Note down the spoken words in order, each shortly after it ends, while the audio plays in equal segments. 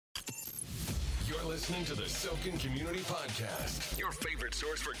You're listening to the Soken Community Podcast. Your favorite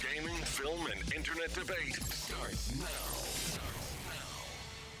source for gaming, film, and internet debate starts now.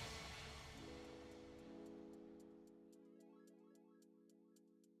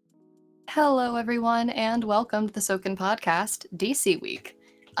 Hello, everyone, and welcome to the Soken Podcast, DC Week.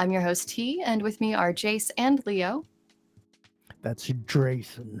 I'm your host, T, and with me are Jace and Leo. That's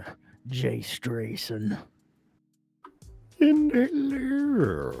Drayson. Jace Drayson.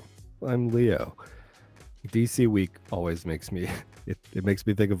 I'm Leo. DC Week always makes me, it makes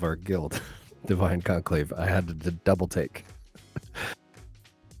me think of our guild, Divine Conclave. I had to double take.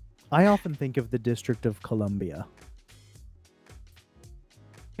 I often think of the District of Columbia.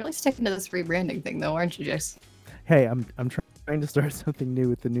 You're really sticking to this rebranding thing, though, aren't you, Jace? Hey, I'm trying to start something new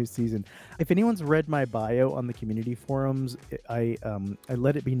with the new season. If anyone's read my bio on the community forums, I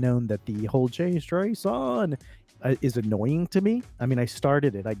let it be known that the whole Jace Drayson is annoying to me. I mean, I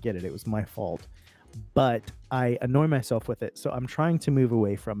started it. I get it. It was my fault. But I annoy myself with it. So I'm trying to move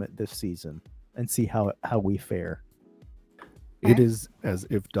away from it this season and see how we fare. It is as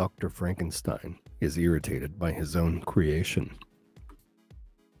if Dr. Frankenstein is irritated by his own creation.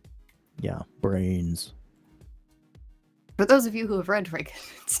 Yeah, brains. For those of you who have read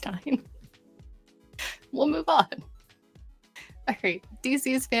Frankenstein, we'll move on. All right,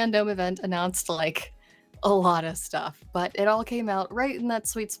 DC's fandom event announced, a lot of stuff, but it all came out right in that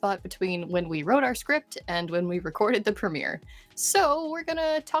sweet spot between when we wrote our script and when we recorded the premiere. So we're going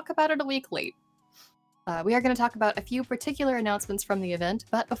to talk about it a week late. We are going to talk about a few particular announcements from the event,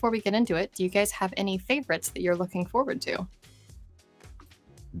 but before we get into it, do you guys have any favorites that you're looking forward to?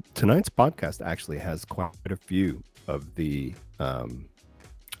 Tonight's podcast actually has quite a few of the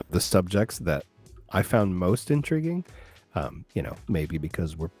subjects that I found most intriguing. Maybe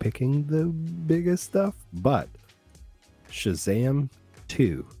because we're picking the biggest stuff, but Shazam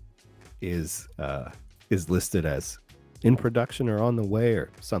 2 is listed as in production or on the way or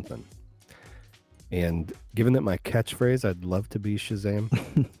something. And given that my catchphrase, I'd love to be Shazam,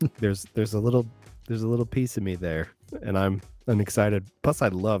 there's a little piece of me there, and I'm excited. Plus, I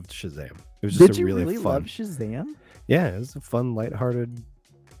loved Shazam. It was just Did you really fun. love Shazam? Yeah, it was a fun, lighthearted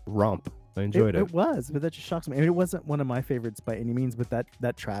romp. I enjoyed it. It was, but that just shocks me. I mean, it wasn't one of my favorites by any means, but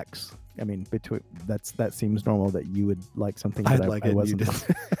that tracks. I mean, that seems normal that you would like something that I wasn't.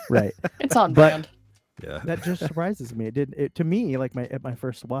 Right. It's on brand. Yeah. That just surprises me. It to me, at my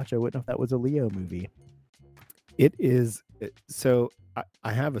first watch, I wouldn't know if that was a Leo movie. It is. So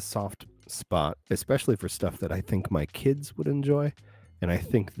I have a soft spot, especially for stuff that I think my kids would enjoy, and I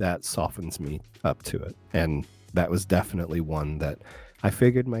think that softens me up to it. And that was definitely one that I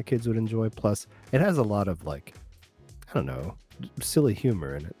figured my kids would enjoy. Plus, it has a lot of silly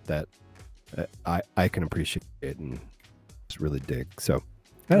humor in it that I can appreciate and just really dig. So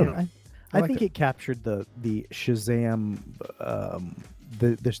I don't know. I think it captured the Shazam,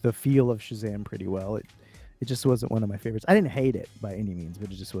 the feel of Shazam pretty well. It just wasn't one of my favorites. I didn't hate it by any means,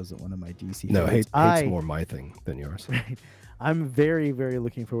 but it just wasn't one of my DC favorites. Hate's more my thing than yours. I'm very, very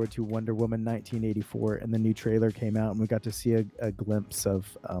looking forward to Wonder Woman 1984, and the new trailer came out, and we got to see a glimpse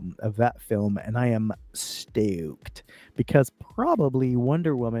of that film, and I am stoked because probably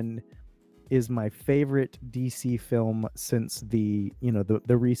Wonder Woman is my favorite DC film since the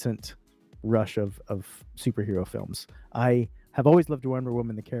recent rush of superhero films. I have always loved Wonder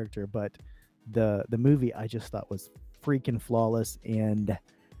Woman the character, but the movie I just thought was freaking flawless, and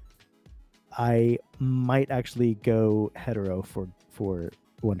I might actually go hetero for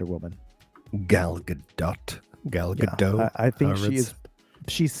Wonder Woman. Gal Gadot. Yeah, I think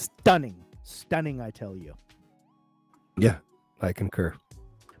she's stunning, I tell you. Yeah, I concur.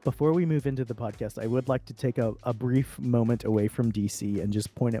 Before we move into the podcast, I would like to take a brief moment away from DC and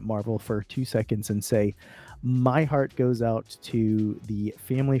just point at Marvel for 2 seconds and say, my heart goes out to the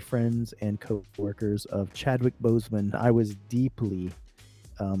family, friends, and co-workers of Chadwick Boseman. I was deeply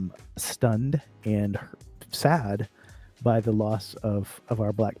stunned and sad by the loss of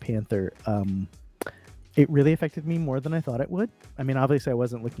our Black Panther. It really affected me more than I thought it would. I mean, obviously I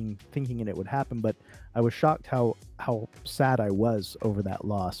wasn't thinking it would happen, but I was shocked how sad I was over that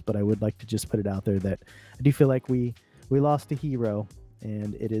loss. But I would like to just put it out there that I do feel like we lost a hero,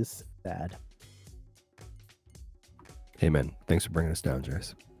 and it is sad. Amen. Thanks for bringing us down,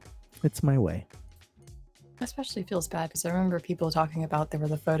 Jace. It's my way. Especially feels bad because I remember people talking about there were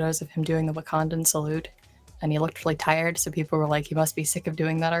the photos of him doing the Wakandan salute, and he looked really tired, so people were like, he must be sick of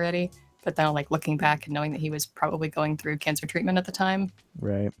doing that already. But then looking back and knowing that he was probably going through cancer treatment at the time.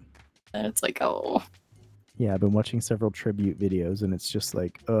 Right. And it's like, oh. Yeah, I've been watching several tribute videos, and it's just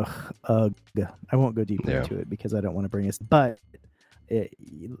like, ugh. I won't go deeper into it because I don't want to bring us. But it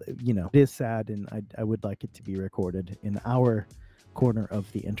is sad, and I would like it to be recorded in our corner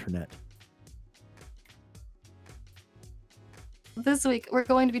of the internet. This week, we're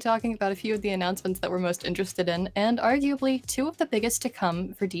going to be talking about a few of the announcements that we're most interested in, and arguably two of the biggest to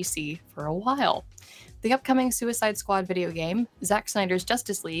come for DC for a while. The upcoming Suicide Squad video game, Zack Snyder's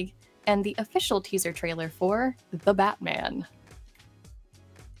Justice League, and the official teaser trailer for The Batman.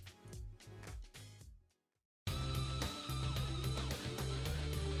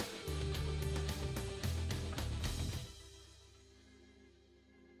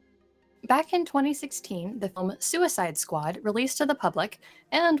 Back in 2016, the film Suicide Squad released to the public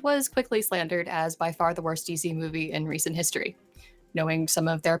and was quickly slandered as by far the worst DC movie in recent history. Knowing some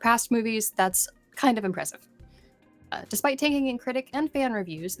of their past movies, that's kind of impressive. Despite taking in critic and fan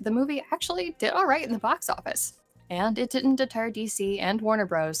reviews, the movie actually did alright in the box office, and it didn't deter DC and Warner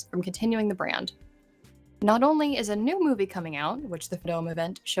Bros. From continuing the brand. Not only is a new movie coming out, which the Fandom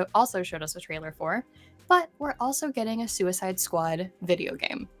event also showed us a trailer for, but we're also getting a Suicide Squad video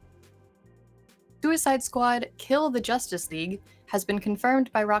game. Suicide Squad Kill the Justice League has been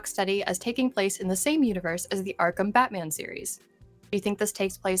confirmed by Rocksteady as taking place in the same universe as the Arkham Batman series. Do you think this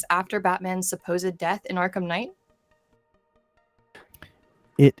takes place after Batman's supposed death in Arkham Knight?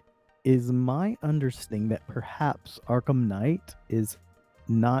 It is my understanding that perhaps Arkham Knight is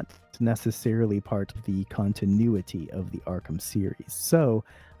not necessarily part of the continuity of the Arkham series. So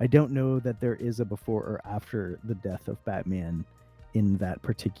I don't know that there is a before or after the death of Batman in that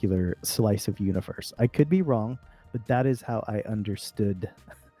particular slice of universe. I could be wrong, but that is how I understood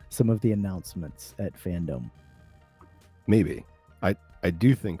some of the announcements at Fandom. Maybe. I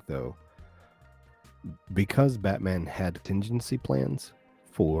do think, though, because Batman had contingency plans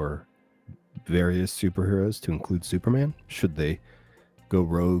for various superheroes to include Superman, should they go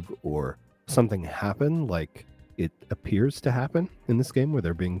rogue or something happen like it appears to happen in this game where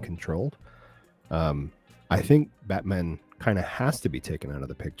they're being controlled, I think Batman kind of has to be taken out of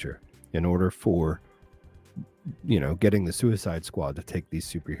the picture in order for, getting the Suicide Squad to take these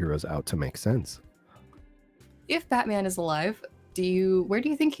superheroes out to make sense. If Batman is alive, where do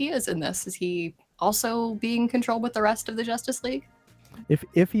you think he is in this? Is he also being controlled with the rest of the Justice League?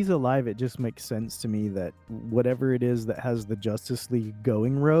 If he's alive, it just makes sense to me that whatever it is that has the Justice League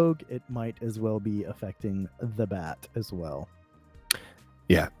going rogue, it might as well be affecting the Bat as well.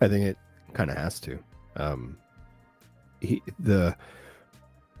 Yeah, I think it kind of has to. The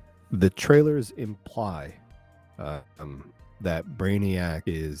trailers imply that Brainiac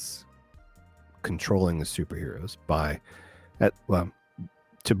is controlling the superheroes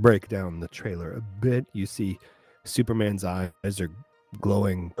to break down the trailer a bit, you see Superman's eyes are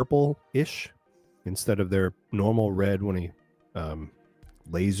glowing purple-ish instead of their normal red when he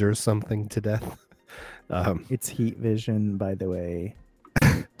lasers something to death. It's heat vision, by the way.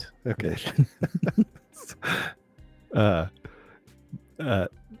 Okay.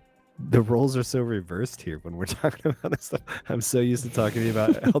 The roles are so reversed here when we're talking about this stuff. I'm so used to talking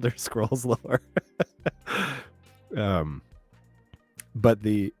about Elder Scrolls lore. But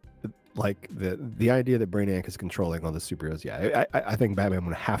the idea that Brainiac is controlling all the superheroes, yeah, I think Batman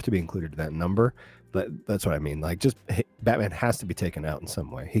would have to be included in that number. But that's what I mean. Batman has to be taken out in some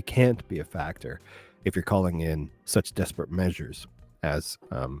way. He can't be a factor if you're calling in such desperate measures as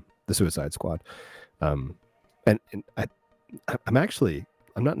the Suicide Squad. And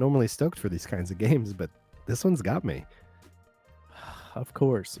I'm not normally stoked for these kinds of games, but this one's got me. Of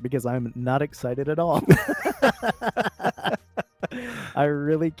course, because I'm not excited at all. I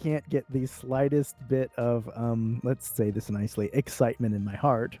really can't get the slightest bit of, let's say this nicely, excitement in my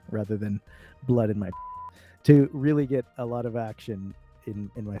heart rather than blood in my to really get a lot of action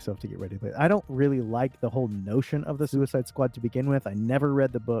in myself to get ready to play. I don't really like the whole notion of the Suicide Squad to begin with. I never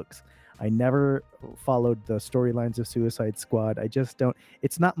read the books. I never followed the storylines of Suicide Squad. I just don't.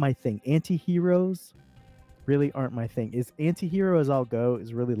 It's not my thing. Anti-heroes really aren't my thing. Is anti-hero as I'll go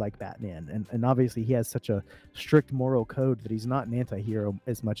is really like Batman. And obviously he has such a strict moral code that he's not an anti-hero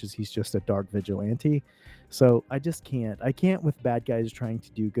as much as he's just a dark vigilante. So I just can't. I can't with bad guys trying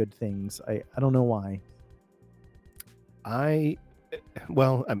to do good things. I don't know why.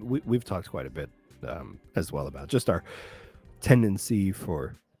 We've talked quite a bit as well about just our tendency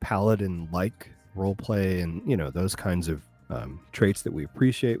for paladin-like roleplay and those kinds of traits that we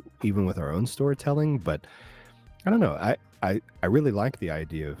appreciate even with our own storytelling. But I don't know. I really like the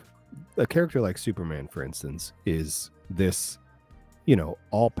idea of a character like Superman, for instance, is this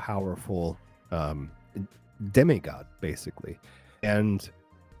all-powerful demigod basically, and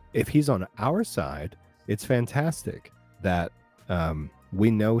if he's on our side, it's fantastic that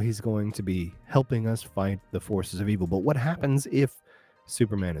we know he's going to be helping us fight the forces of evil. But what happens if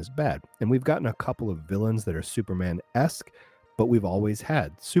Superman is bad. And we've gotten a couple of villains that are Superman-esque, but we've always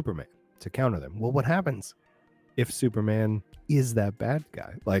had Superman to counter them. Well, what happens if Superman is that bad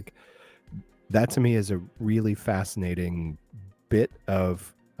guy? Like, that to me is a really fascinating bit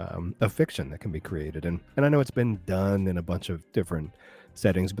of fiction that can be created. And I know it's been done in a bunch of different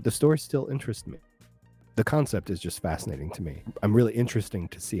settings, but the story still interests me. The concept is just fascinating to me. I'm really interesting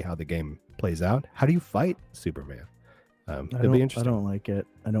to see how the game plays out. How do you fight Superman? It'll be interesting. I don't like it.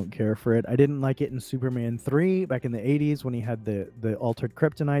 I don't care for it. I didn't like it in Superman 3 back in the 80s when he had the altered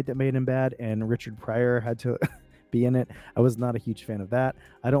kryptonite that made him bad, and Richard Pryor had to be in it. I was not a huge fan of that.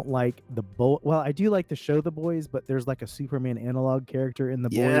 I don't like the well, I do like the show The Boys, but there's like a Superman analog character in The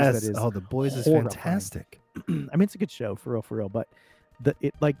Boys that is The Boys is horrifying. fantastic. I mean, it's a good show for real, but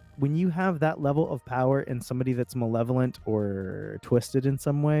like when you have that level of power in somebody that's malevolent or twisted in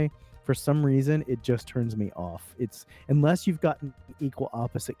some way, for some reason it just turns me off. It's unless you've got an equal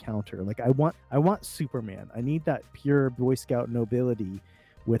opposite counter. Like I want Superman. I need that pure Boy Scout nobility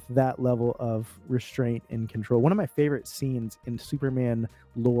with that level of restraint and control. One of my favorite scenes in Superman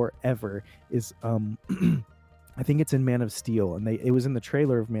lore ever is I think it's in Man of Steel, and it was in the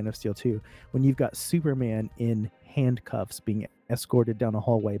trailer of Man of Steel 2, when you've got Superman in handcuffs being escorted down a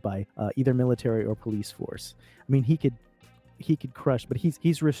hallway by either military or police force. I mean, he could crush, but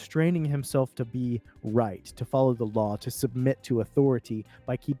he's restraining himself to be right, to follow the law, to submit to authority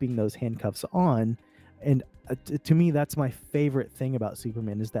by keeping those handcuffs on. And to me, that's my favorite thing about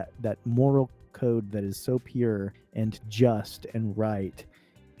Superman, is that moral code that is so pure and just and right.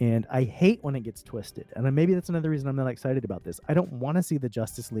 And I hate when it gets twisted. And maybe that's another reason I'm not excited about this. I don't want to see the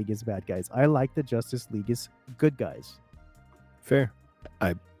Justice League as bad guys. I like the Justice League as good guys. Fair.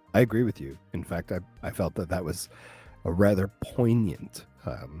 I agree with you. In fact, I felt that was a rather poignant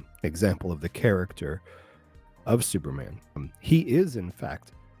example of the character of Superman. He is, in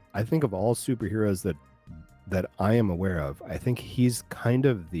fact, I think of all superheroes that I am aware of, I think he's kind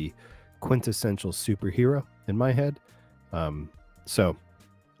of the quintessential superhero in my head. So,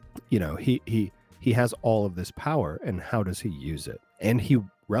 you know, he has all of this power, and how does he use it? And he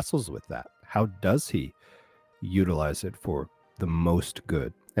wrestles with that. How does he utilize it for the most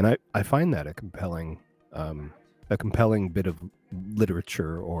good? And I find that a compelling bit of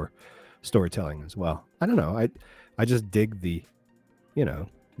literature or storytelling as well. I don't know. I just dig the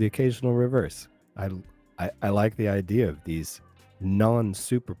occasional reverse. I like the idea of these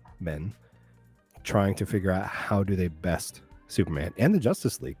non-Supermen trying to figure out how do they best Superman and the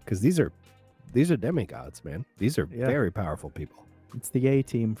Justice League, because these are demigods, man. These are very powerful people. It's the A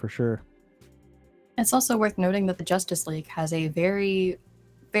team for sure. It's also worth noting that the Justice League has a very,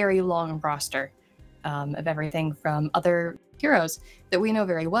 very long roster of everything from other heroes that we know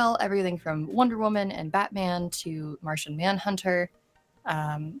very well, everything from Wonder Woman and Batman to Martian Manhunter,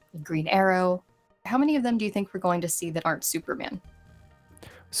 Green Arrow. How many of them do you think we're going to see that aren't Superman?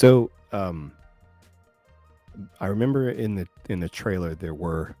 So I remember in the trailer there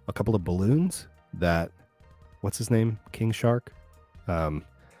were a couple of balloons that, what's his name, King Shark,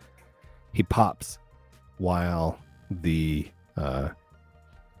 he pops while the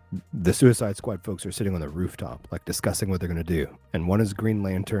Suicide Squad folks are sitting on the rooftop, like discussing what they're going to do, and one is Green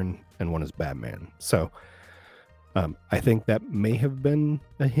Lantern and one is Batman. So I think that may have been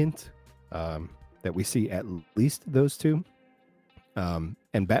a hint that we see at least those two.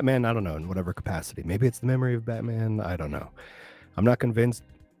 And Batman, I don't know, in whatever capacity. Maybe it's the memory of Batman. I don't know. I'm not convinced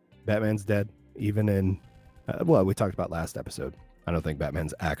Batman's dead. Even in, we talked about last episode. I don't think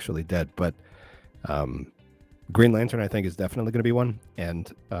Batman's actually dead, but Green Lantern, I think, is definitely going to be one.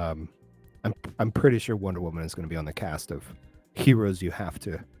 And I'm pretty sure Wonder Woman is going to be on the cast of heroes you have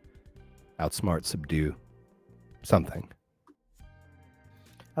to outsmart, subdue, something.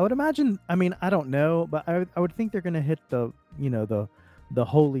 I would imagine, I mean, I don't know, but I would think they're going to hit the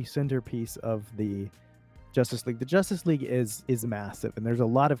holy centerpiece of the Justice League. The Justice League is massive, and there's a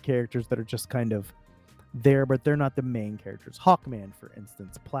lot of characters that are just kind of there, but they're not the main characters. Hawkman, for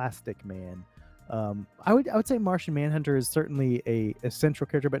instance, Plastic Man. I would say Martian Manhunter is certainly a central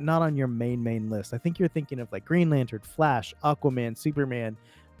character, but not on your main list. I think you're thinking of like Green Lantern, Flash, Aquaman, Superman,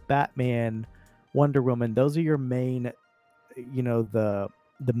 Batman, Wonder Woman. Those are your main,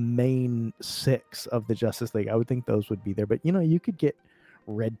 the main six of the Justice League. I would think those would be there, but you could get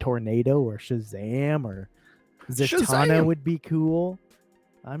Red Tornado or Shazam or Zatanna would be cool.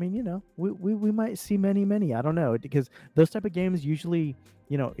 I mean, we might see many. I don't know, because those type of games usually,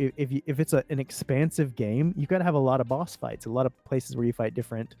 if it's an expansive game, you got to have a lot of boss fights, a lot of places where you fight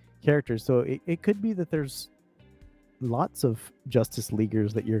different characters. So it could be that there's lots of Justice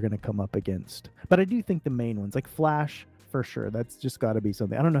Leaguers that you're going to come up against. But I do think the main ones like Flash, for sure. That's just got to be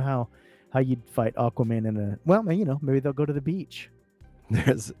something. I don't know how you'd fight Aquaman in a, well, maybe they'll go to the beach.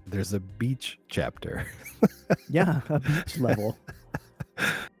 There's a beach chapter. Yeah, a beach level.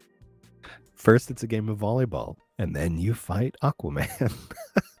 First, it's a game of volleyball, and then you fight Aquaman.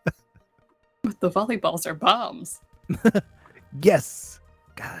 But the volleyballs are bombs. Yes!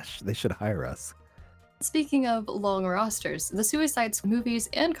 Gosh, they should hire us. Speaking of long rosters, the Suicide Squad movies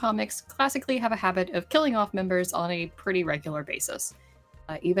and comics classically have a habit of killing off members on a pretty regular basis.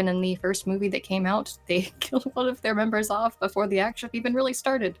 Even in the first movie that came out, they killed one of their members off before the action even really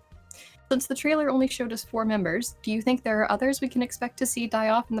started. Since the trailer only showed us 4 members, do you think there are others we can expect to see die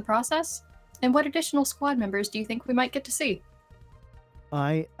off in the process? And what additional squad members do you think we might get to see?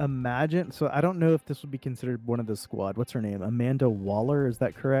 I imagine, so I don't know if this would be considered one of the squad. What's her name? Amanda Waller, is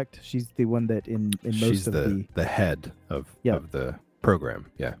that correct? She's the one that in most She's of the head of the program.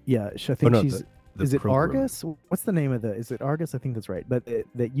 Yeah. Yeah, I think she's... the is it program. Argus? What's the name of the... Is it Argus? I think that's right. But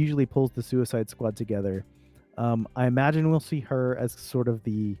that usually pulls the Suicide Squad together. I imagine we'll see her as sort of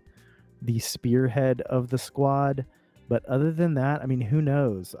the spearhead of the squad. But other than that, I mean, who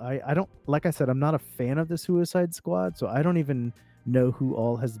knows? I don't... Like I said, I'm not a fan of the Suicide Squad, so I don't even know who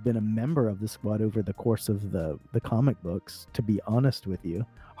all has been a member of the squad over the course of the comic books, to be honest with you.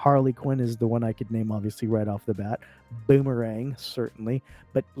 Harley Quinn is the one I could name, obviously, right off the bat. Boomerang, certainly.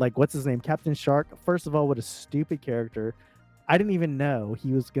 But, like, what's his name? Captain Shark. First of all, what a stupid character. I didn't even know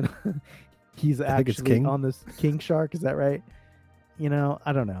he was going to... He's actually on this King Shark. Is that right?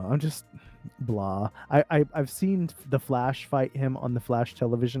 I don't know. I'm just blah. I've seen the Flash fight him on the Flash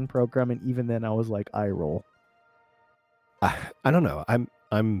television program, and even then I was like, eye roll. I don't know.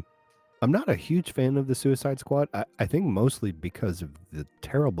 I'm not a huge fan of the Suicide Squad. I think mostly because of the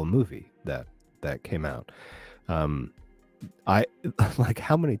terrible movie that came out. I like,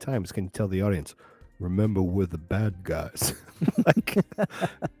 how many times can you tell the audience, remember we're the bad guys? Like,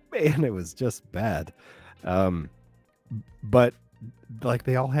 man, it was just bad. But like,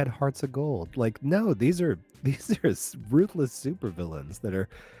 they all had hearts of gold. Like, no, these are ruthless supervillains that are,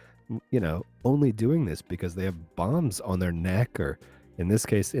 only doing this because they have bombs on their neck, or in this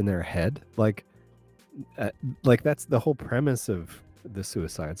case, in their head. Like that's the whole premise of the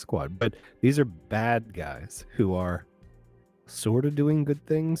Suicide Squad. But these are bad guys who are sort of doing good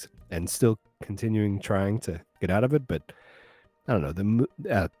things and still trying to get out of it. But I don't know.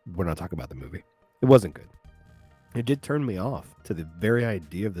 We're not talking about the movie. It wasn't good. It did turn me off to the very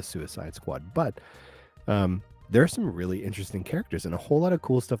idea of the Suicide Squad. But there are some really interesting characters and a whole lot of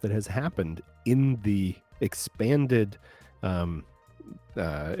cool stuff that has happened in the expanded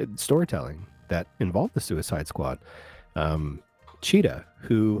storytelling that involved the Suicide Squad. Cheetah,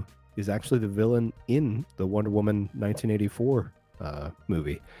 who is actually the villain in the Wonder Woman 1984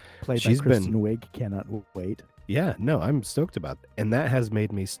 movie. Played by Kristen Wiig, cannot wait. Yeah, no, I'm stoked about it. And that has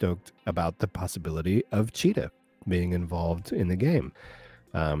made me stoked about the possibility of Cheetah being involved in the game.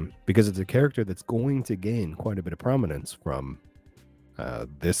 Because it's a character that's going to gain quite a bit of prominence from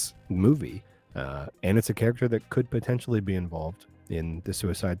this movie. And it's a character that could potentially be involved in the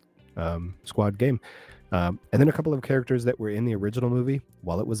Suicide Squad game. And then a couple of characters that were in the original movie.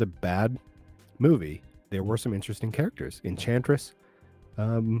 While it was a bad movie, there were some interesting characters. Enchantress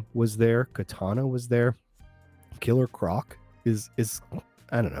was there. Katana was there. Killer Croc is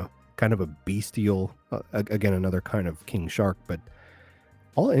I don't know, kind of a bestial, again, another kind of King Shark, but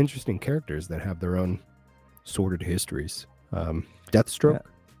all interesting characters that have their own sordid histories. Deathstroke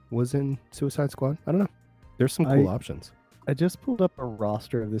was in Suicide Squad. I don't know. There's some cool options. I just pulled up a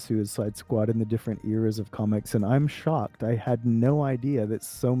roster of the Suicide Squad in the different eras of comics, and I'm shocked. I had no idea that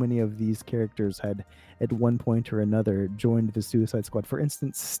so many of these characters had, at one point or another, joined the Suicide Squad. For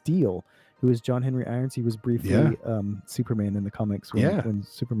instance, Steel, who is John Henry Irons. He was briefly Superman in the comics when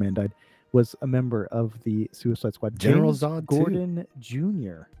Superman died, was a member of the Suicide Squad. General James Zod Gordon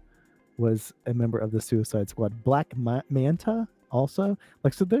Jr. was a member of the Suicide Squad. Black Manta also.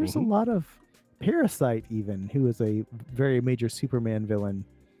 Like, so there's a lot of... Parasite, even, who was a very major Superman villain,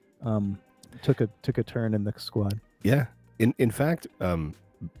 took a turn in the squad. Yeah. In fact,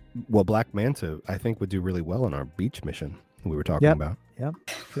 Black Manta, I think, would do really well in our beach mission we were talking about. Yep.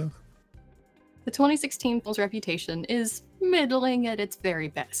 Sure. The 2016 film's reputation is middling at its very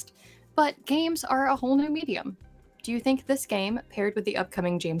best, but games are a whole new medium. Do you think this game, paired with the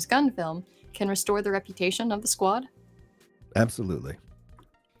upcoming James Gunn film, can restore the reputation of the squad? Absolutely.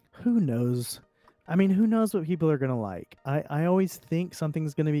 Who knows? I mean, who knows what people are going to like? I always think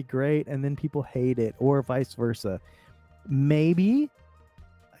something's going to be great and then people hate it, or vice versa. Maybe.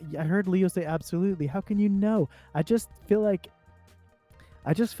 I heard Leo say absolutely. How can you know? I just feel like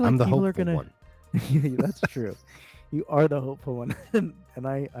I'm the people are going one. to... That's true. You are the hopeful one, and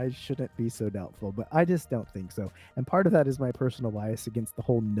I shouldn't be so doubtful, but I just don't think so. And part of that is my personal bias against the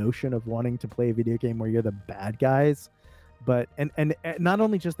whole notion of wanting to play a video game where you're the bad guys, but and not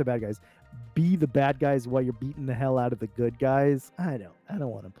only just the bad guys, be the bad guys while you're beating the hell out of the good guys. I don't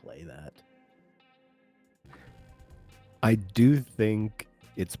want to play that. I do think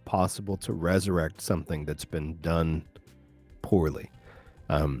it's possible to resurrect something that's been done poorly.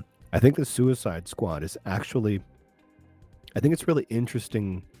 I think the Suicide Squad is actually, I think it's really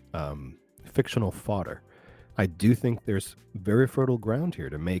interesting fictional fodder. I do think there's very fertile ground here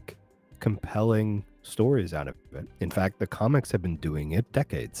to make compelling stories out of it. In fact, the comics have been doing it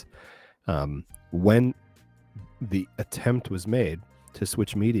decades. When the attempt was made to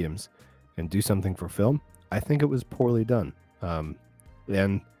switch mediums and do something for film, I think it was poorly done.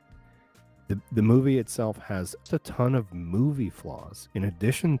 And the movie itself has a ton of movie flaws, in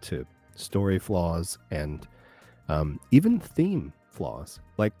addition to story flaws and even theme flaws.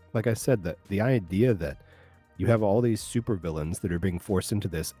 Like I said, that the idea that you have all these supervillains that are being forced into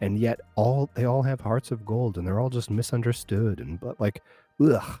this, and yet they all have hearts of gold, and they're all just misunderstood. And but like,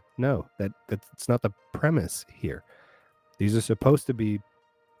 ugh, no, that's not the premise here. These are supposed to be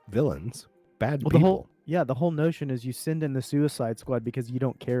villains, bad people. The whole notion is you send in the Suicide Squad because you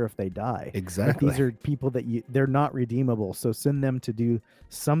don't care if they die. Exactly. Like, these are people that they're not redeemable, so send them to do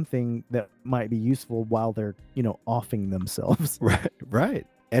something that might be useful while they're, offing themselves. Right.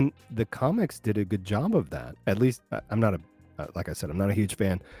 And the comics did a good job of that. At least I'm not like I said, I'm not a huge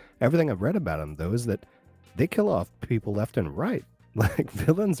fan. Everything I've read about them, though, is that they kill off people left and right. Like,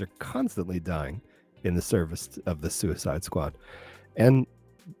 villains are constantly dying in the service of the Suicide Squad. And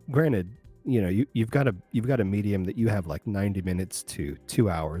granted, you've got a medium that you have like 90 minutes to 2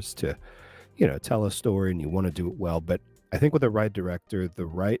 hours to, tell a story, and you want to do it well. But I think with the right director, the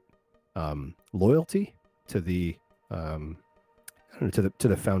right loyalty to the to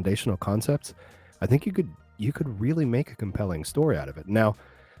the foundational concepts, I think you could really make a compelling story out of it. Now,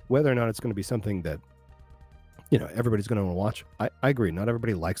 whether or not it's going to be something that everybody's going to want to watch, I agree. Not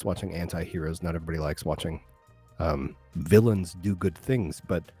everybody likes watching anti-heroes. Not everybody likes watching villains do good things,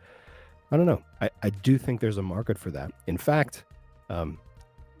 but I don't know. I do think there's a market for that. In fact,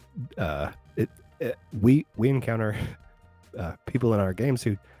 we encounter people in our games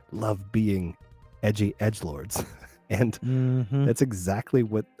who love being edgy edgelords, and that's exactly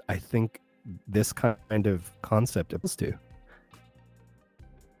what I think this kind of concept appeals to.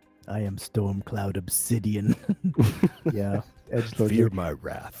 I am Stormcloud Obsidian. Yeah, edgelord. Fear my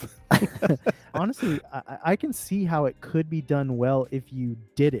wrath. Honestly, I can see how it could be done well if you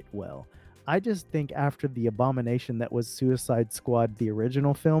did it well. I just think after the abomination that was Suicide Squad, the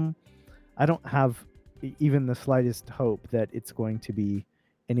original film, I don't have even the slightest hope that it's going to be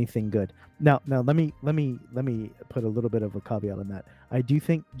anything good. Now let me put a little bit of a caveat on that. I do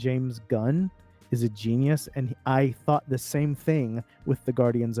think James Gunn is a genius, and I thought the same thing with the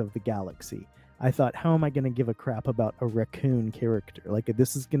Guardians of the Galaxy. I thought, how am I going to give a crap about a raccoon character? Like,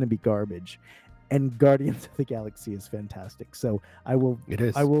 this is going to be garbage. And Guardians of the Galaxy is fantastic. So I will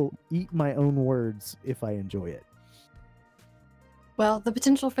eat my own words if I enjoy it. Well, the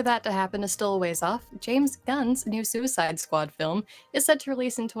potential for that to happen is still a ways off. James Gunn's new Suicide Squad film is set to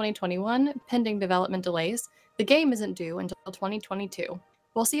release in 2021, pending development delays. The game isn't due until 2022.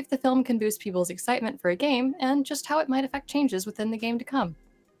 We'll see if the film can boost people's excitement for a game, and just how it might affect changes within the game to come.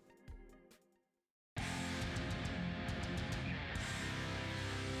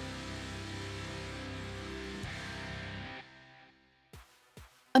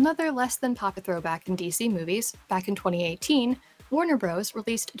 Another less than popular throwback in DC movies, back in 2018, Warner Bros.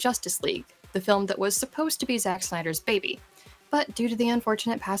 Released Justice League, the film that was supposed to be Zack Snyder's baby. But due to the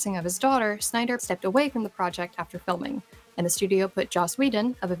unfortunate passing of his daughter, Snyder stepped away from the project after filming, and the studio put Joss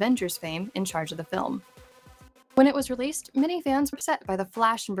Whedon, of Avengers fame, in charge of the film. When it was released, many fans were upset by the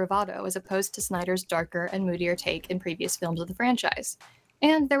flash and bravado as opposed to Snyder's darker and moodier take in previous films of the franchise,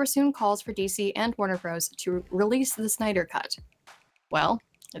 and there were soon calls for DC and Warner Bros. To release the Snyder Cut. Well,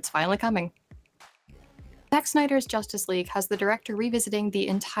 it's finally coming. Zack Snyder's Justice League has the director revisiting the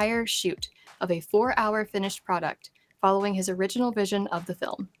entire shoot of a 4-hour finished product, following his original vision of the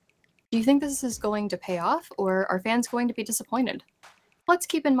film. Do you think this is going to pay off, or are fans going to be disappointed? Let's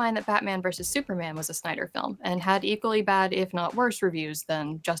keep in mind that Batman vs. Superman was a Snyder film, and had equally bad, if not worse, reviews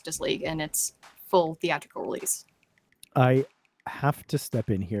than Justice League in its full theatrical release. I have to step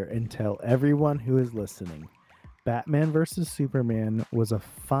in here and tell everyone who is listening, Batman vs. Superman was a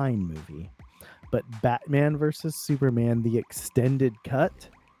fine movie, but Batman vs. Superman, the extended cut,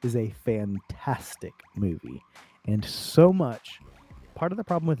 is a fantastic movie. And so much part of the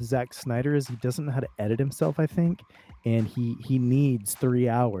problem with Zack Snyder is he doesn't know how to edit himself, I think, and he needs 3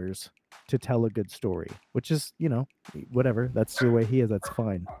 hours to tell a good story, which is, whatever. That's the way he is. That's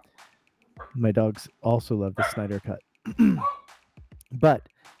fine. My dogs also love the Snyder cut. But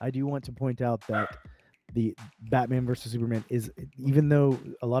I do want to point out that the Batman versus Superman is, even though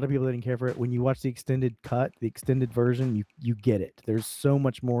a lot of people didn't care for it, when you watch the extended cut, the extended version, you get it. There's so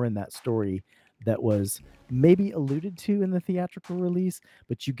much more in that story that was maybe alluded to in the theatrical release,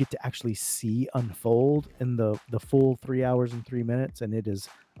 but you get to actually see unfold in the full 3 hours and 3 minutes, and it is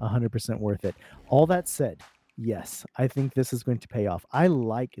 100% worth it. All that said, yes, I think this is going to pay off. I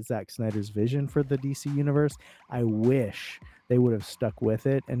like Zack Snyder's vision for the DC universe. I wish they would have stuck with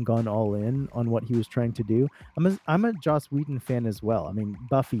it and gone all in on what he was trying to do. I'm a Joss Whedon fan as well. I mean,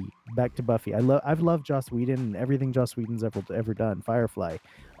 Buffy, back to Buffy. I've loved Joss Whedon and everything Joss Whedon's ever done. Firefly,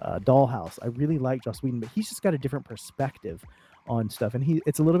 Dollhouse. I really like Joss Whedon, but he's just got a different perspective on stuff, and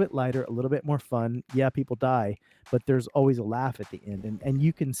it's a little bit lighter, a little bit more fun. Yeah, people die, but there's always a laugh at the end, and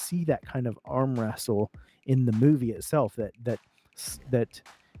you can see that kind of arm wrestle in the movie itself. That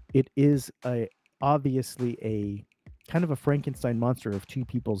it is obviously a kind of a Frankenstein monster of two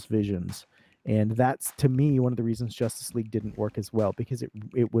people's visions, and that's, to me, one of the reasons Justice League didn't work as well, because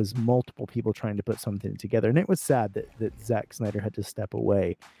it was multiple people trying to put something together, and it was sad that Zack Snyder had to step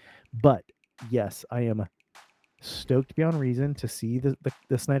away. But yes, I am stoked beyond reason to see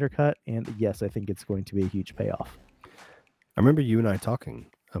the Snyder cut, and yes, I think it's going to be a huge payoff. I remember you and I talking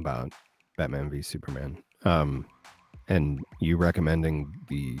about Batman v Superman, and you recommending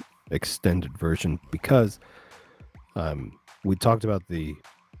the extended version because we talked about the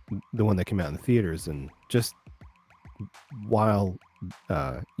one that came out in the theaters, and just while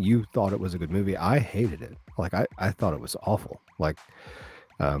you thought it was a good movie, I hated it. Like I thought it was awful. Like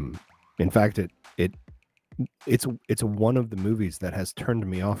in fact, it's one of the movies that has turned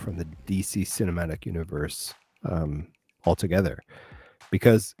me off from the DC cinematic universe altogether,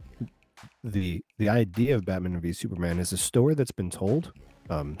 because the idea of Batman v Superman is a story that's been told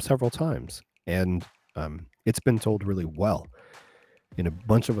several times, and it's been told really well in a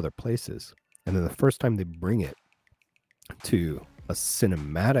bunch of other places, and then the first time they bring it to a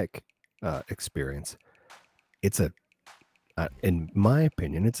cinematic experience, it's in my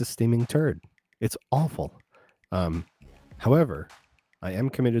opinion, it's a steaming turd. It's awful. However, I am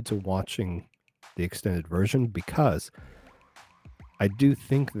committed to watching the extended version because I do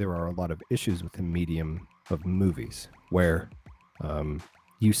think there are a lot of issues with the medium of movies where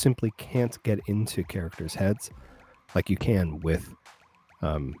you simply can't get into characters' heads like you can with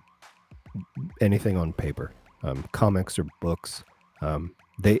anything on paper, comics or books.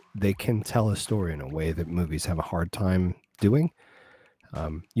 They can tell a story in a way that movies have a hard time doing.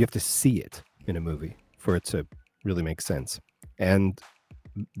 You have to see it in a movie for it to really make sense, and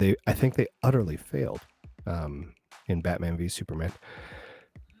I think they utterly failed in Batman v Superman.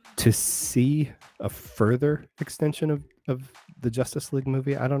 To see a further extension of the Justice League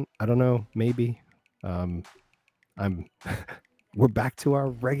movie, I don't know, maybe we're back to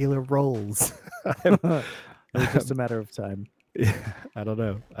our regular roles. It's just a matter of time. I don't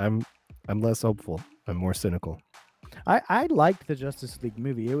know. I'm less hopeful. I'm more cynical. I liked the Justice League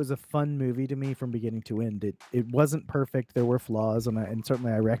movie. It was a fun movie to me from beginning to end. It wasn't perfect. There were flaws, and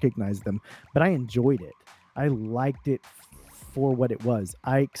certainly I recognized them, but I enjoyed it. I liked it for what it was.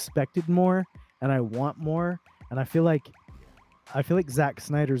 I expected more, and I want more, and I feel like Zack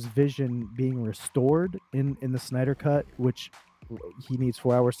Snyder's vision being restored in the Snyder cut, which he needs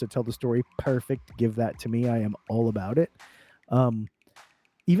 4 hours to tell the story. Perfect. Give that to me. I am all about it.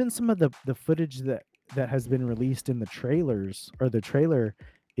 Even some of the footage that has been released in the trailers, or the trailer,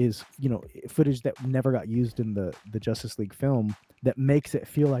 is footage that never got used in the Justice League film, that makes it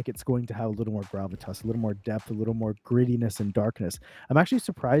feel like it's going to have a little more gravitas, a little more depth, a little more grittiness and darkness. I'm actually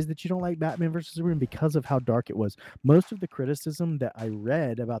surprised that you don't like Batman vs Superman because of how dark it was. Most of the criticism that I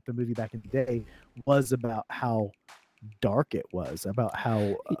read about the movie back in the day was about how dark it was, about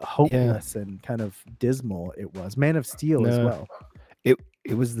how hopeless and kind of dismal it was. Man of Steel as well.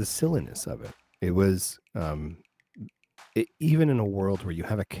 It was the silliness of it. It was even in a world where you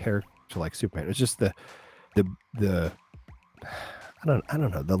have a character like Superman, it's just the I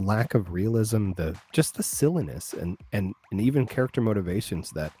don't know, the lack of realism, just the silliness, and even character motivations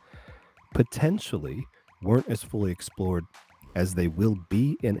that potentially weren't as fully explored as they will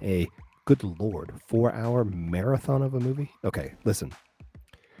be in a, good Lord, 4-hour marathon of a movie. Okay, listen.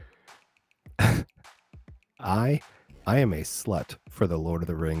 I am a slut for the Lord of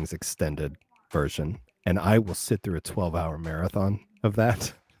the Rings extended version, and I will sit through a 12-hour marathon of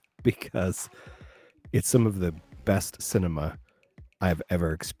that because it's some of the best cinema I've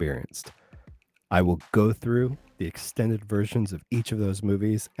ever experienced. I will go through the extended versions of each of those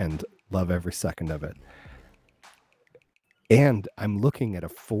movies and love every second of it. And I'm looking at a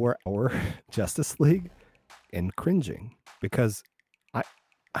 4-hour Justice League and cringing because I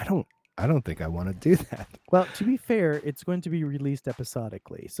don't think I want to do that. Well, to be fair, it's going to be released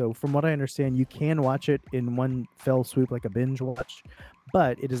episodically. So from what I understand, you can watch it in one fell swoop like a binge watch,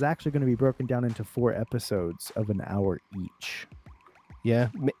 but it is actually going to be broken down into 4 episodes of an hour each. Yeah,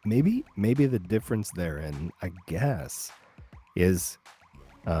 maybe the difference therein, I guess, is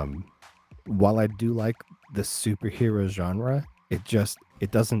while I do like the superhero genre, it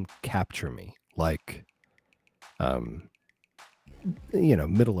doesn't capture me like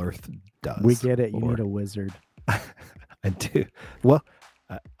Middle Earth does. We get it. You need a wizard. I do. Well,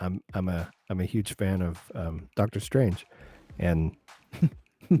 I'm a huge fan of Doctor Strange, and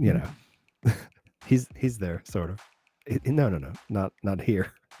he's there sort of. No, not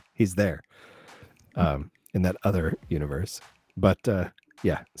here. He's there, in that other universe. But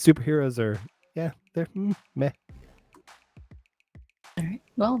yeah, superheroes are they're meh. All right.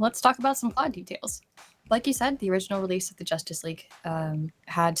 Well, let's talk about some plot details. Like you said, the original release of the Justice League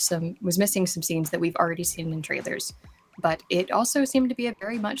was missing some scenes that we've already seen in trailers, but it also seemed to be a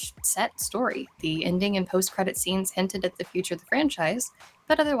very much set story. The ending and post-credit scenes hinted at the future of the franchise,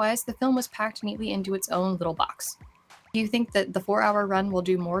 but otherwise the film was packed neatly into its own little box. Do you think that the 4-hour run will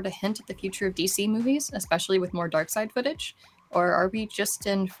do more to hint at the future of DC movies, especially with more Darkseid footage? Or are we just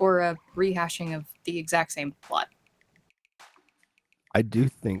in for a rehashing of the exact same plot? I do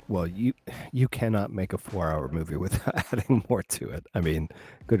think, well, you cannot make a 4-hour movie without adding more to it. I mean,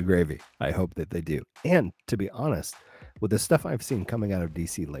 good gravy. I hope that they do. And to be honest, with the stuff I've seen coming out of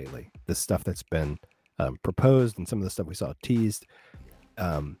DC lately, the stuff that's been proposed and some of the stuff we saw teased,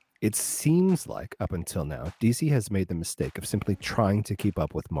 it seems like up until now, DC has made the mistake of simply trying to keep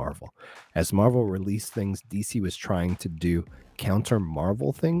up with Marvel. As Marvel released things, DC was trying to do counter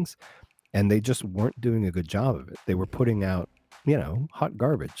Marvel things, and they just weren't doing a good job of it. They were putting out, hot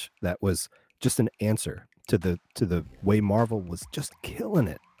garbage that was just an answer to the way Marvel was just killing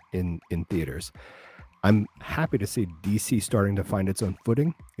it in theaters. I'm happy to see DC starting to find its own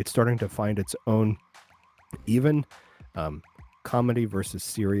footing. It's starting to find its own even comedy versus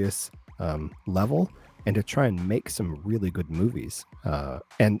serious level, and to try and make some really good movies.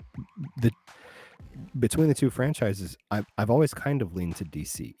 And between the two franchises, I've always kind of leaned to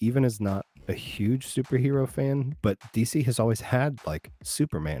DC, even as not a huge superhero fan, but DC has always had like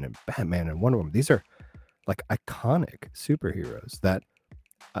Superman and Batman and Wonder Woman. These are like iconic superheroes that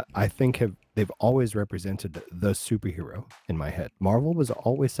I think they've always represented the superhero in my head. Marvel was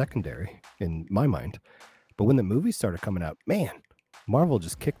always secondary in my mind, but when the movies started coming out, man, Marvel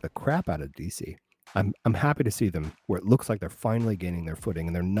just kicked the crap out of DC. I'm happy to see them where it looks like they're finally gaining their footing,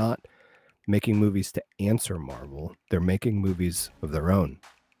 and they're not making movies to answer Marvel. They're making movies of their own.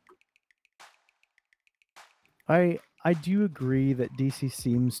 I do agree that DC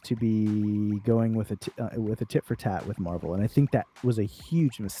seems to be going with a tit for tat with Marvel, and I think that was a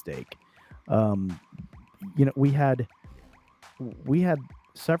huge mistake. We had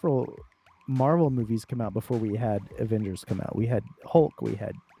several Marvel movies come out before we had Avengers come out. We had Hulk, we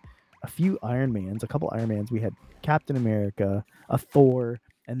had a few Iron Mans, a couple Iron Mans, we had Captain America, a Thor,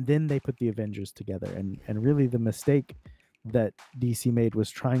 and then they put the Avengers together. And really the mistake that DC made was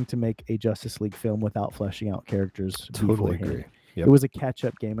trying to make a Justice League film without fleshing out characters. Totally agree. Yep. It was a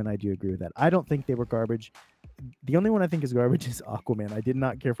catch-up game, and I do agree with that. I don't think they were garbage. The only one I think is garbage is Aquaman. I did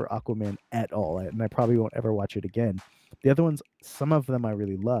not care for Aquaman at all, and I probably won't ever watch it again. The other ones, some of them I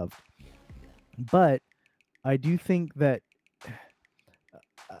really loved. But I do think that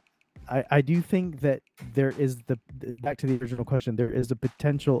I do think that there is back to the original question, there is a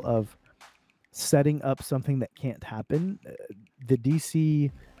potential of setting up something that can't happen. The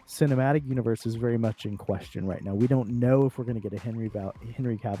DC cinematic universe is very much in question right now. We don't know if we're going to get a Henry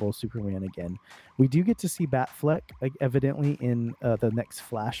Cavill Superman again. We do get to see Batfleck, evidently in the next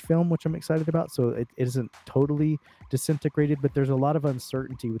Flash film, which I'm excited about. So it isn't totally disintegrated, but there's a lot of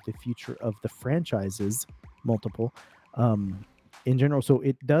uncertainty with the future of the franchises, multiple, in general. So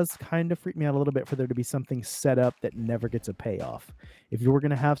it does kind of freak me out a little bit for there to be something set up that never gets a payoff. If you were going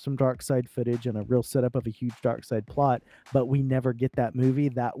to have some Darkseid footage and a real setup of a huge Darkseid plot, but we never get that movie,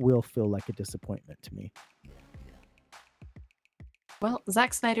 that will feel like a disappointment to me. Well,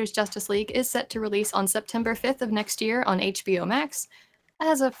 Zack Snyder's Justice League is set to release on September 5th of next year on HBO Max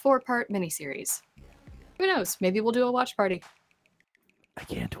as a 4-part miniseries. Who knows? Maybe we'll do a watch party. I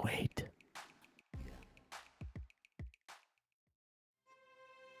can't wait.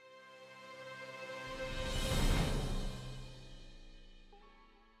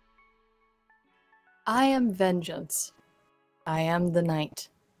 I am vengeance. I am the night.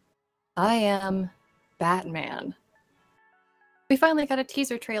 I am Batman. We finally got a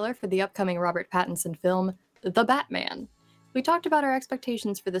teaser trailer for the upcoming Robert Pattinson film, The Batman. We talked about our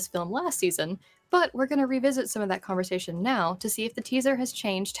expectations for this film last season, but we're going to revisit some of that conversation now to see if the teaser has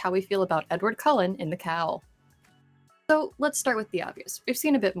changed how we feel about Edward Cullen in the cowl. So let's start with the obvious. We've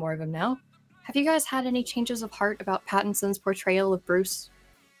seen a bit more of him now. Have you guys had any changes of heart about Pattinson's portrayal of Bruce?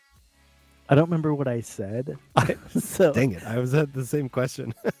 I don't remember what I said. So Dang it! I was at the same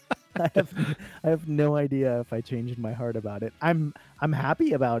question. I have no idea if I changed my heart about it. I'm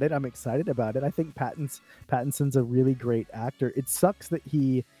happy about it. I'm excited about it. I think Pattinson's a really great actor. It sucks that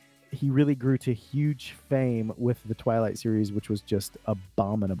he really grew to huge fame with the Twilight series, which was just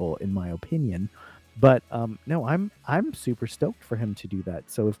abominable in my opinion. But no, I'm super stoked for him to do that.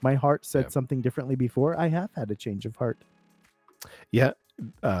 So if my heart said something differently before, I have had a change of heart. Yeah,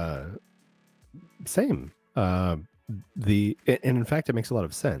 same. And in fact, it makes a lot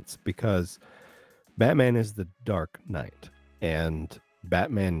of sense because Batman is the Dark Knight, and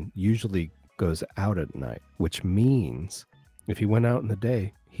Batman usually goes out at night, which means if he went out in the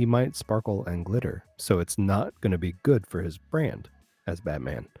day, he might sparkle and glitter. So it's not going to be good for his brand as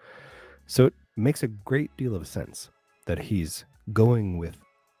Batman. So it makes a great deal of sense that he's going with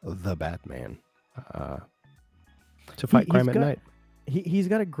the Batman to fight crime at night. He's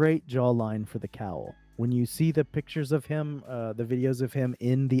got a great jawline for the cowl. When you see the pictures of him, the videos of him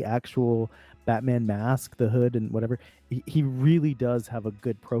in the actual Batman mask, the hood and whatever, he really does have a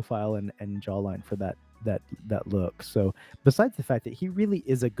good profile and jawline for that look. So besides the fact that he really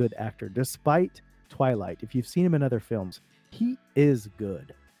is a good actor, despite Twilight, if you've seen him in other films, he is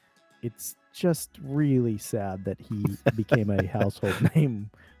good. It's just really sad that he became a household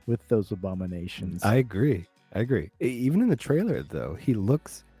name with those abominations. I agree. Even in the trailer, though, he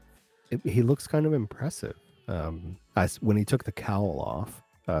looks kind of impressive. When he took the cowl off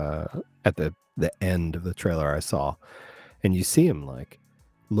at the end of the trailer I saw, and you see him like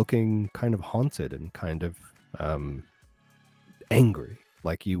looking kind of haunted and kind of angry,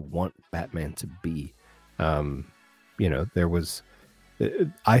 like you want Batman to be. There was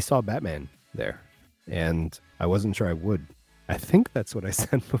I saw Batman there, and I wasn't sure I would. I think that's what I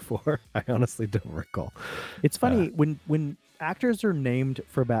said before. I honestly don't recall. It's funny when actors are named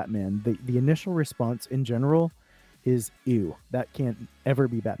for Batman, the initial response in general is ew, that can't ever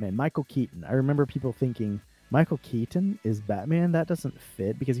be Batman. Michael Keaton. I remember people thinking Michael Keaton is Batman. That doesn't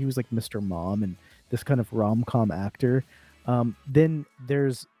fit because he was like Mr. Mom and this kind of rom-com actor. Then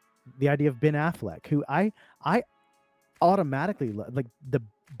there's the idea of Ben Affleck, who I automatically like the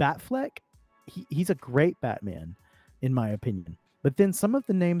Batfleck. He's a great Batman in my opinion. But then some of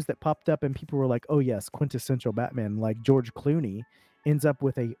the names that popped up and people were like, oh yes, quintessential Batman, like George Clooney, ends up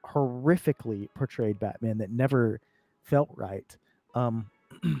with a horrifically portrayed Batman that never felt right. There's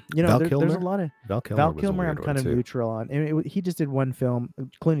a lot of Val Kilmer I'm kind of neutral on. And he just did one film,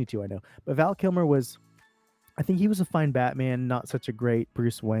 Clooney too, I know. But Val Kilmer I think he was a fine Batman, not such a great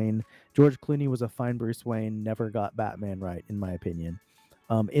Bruce Wayne. George Clooney was a fine Bruce Wayne, never got Batman right, in my opinion.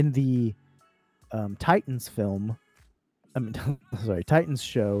 In the Titans film, Titans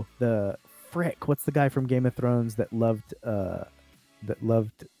show, what's the guy from Game of Thrones that loved the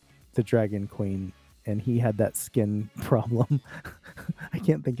Dragon Queen, and he had that skin problem. I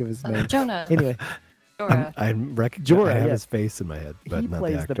can't think of his name. Jonah. Anyway, Jorah. I have his face in my head, but he not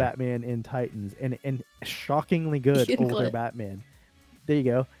plays the the Batman in Titans, and shockingly good Ian older Glenn. Batman. There you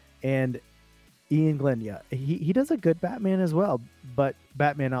go. And Ian Glenn, yeah, he does a good Batman as well, but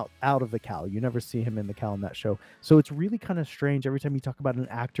Batman out of the cowl. You never see him in the cowl in that show. So it's really kind of strange every time you talk about an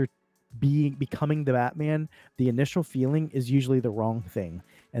actor becoming the Batman. The initial feeling is usually the wrong thing,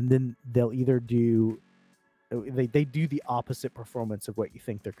 and then they'll either do they do the opposite performance of what you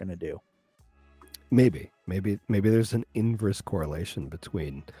think they're going to do. Maybe there's an inverse correlation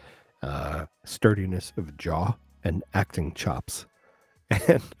between sturdiness of jaw and acting chops.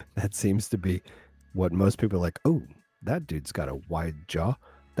 And that seems to be what most people are like, oh, that dude's got a wide jaw.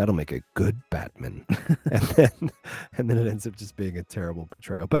 That'll make a good Batman. and then it ends up just being a terrible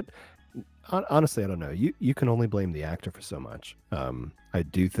portrayal. But honestly, I don't know. You can only blame the actor for so much. I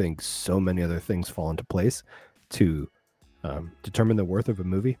do think so many other things fall into place to determine the worth of a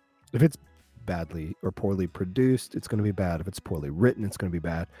movie. If it's badly or poorly produced, it's going to be bad. If it's poorly written, it's going to be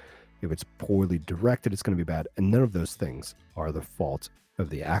bad. If it's poorly directed, it's going to be bad. And none of those things are the fault of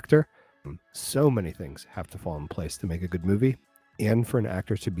the actor. So many things have to fall in place to make a good movie and for an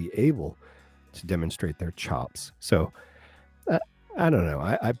actor to be able to demonstrate their chops. So I don't know.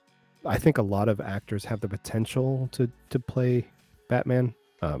 I think a lot of actors have the potential to play Batman.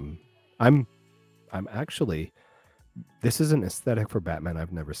 I'm I'm actually, this is an aesthetic for Batman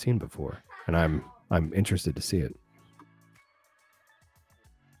I've never seen before, and I'm interested to see it.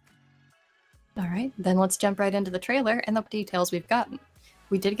 All right, then let's jump right into the trailer and the details we've gotten.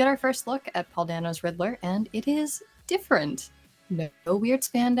 We did get our first look at Paul Dano's Riddler, and it is different. No weird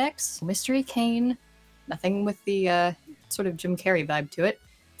spandex, mystery cane, nothing with the sort of Jim Carrey vibe to it.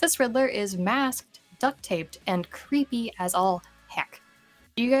 This Riddler is masked, duct taped, and creepy as all heck.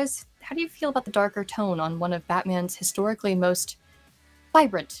 You guys, how do you feel about the darker tone on one of Batman's historically most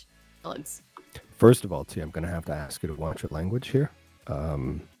vibrant villains? First of all, T, I'm going to have to ask you to watch your language here.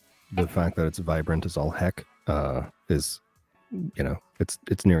 The fact that it's vibrant as all heck is, you know,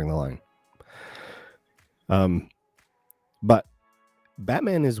 it's nearing the line. But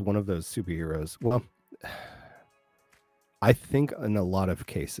Batman is one of those superheroes. Well, I think in a lot of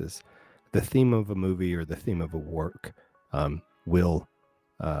cases, the theme of a movie or the theme of a work will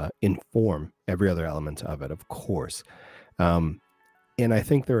inform every other element of it, of course. And I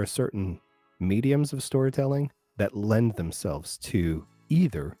think there are certain mediums of storytelling that lend themselves to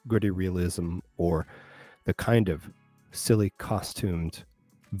either gritty realism or the kind of silly costumed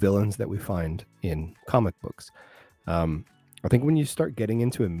villains that we find in comic books. I think when you start getting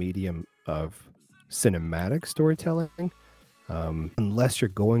into a medium of cinematic storytelling, unless you're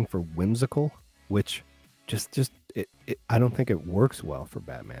going for whimsical, which I don't think it works well for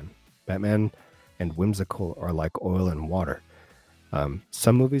Batman. Batman and whimsical are like oil and water.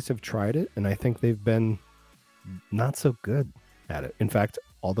 Some movies have tried it, and I think they've been not so good at it. In fact,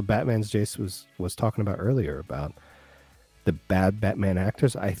 all the Batmans Jace was talking about earlier about the bad Batman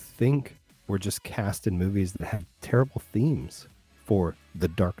actors, I think were just cast in movies that have terrible themes for The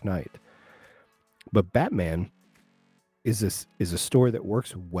Dark Knight. But Batman is a story that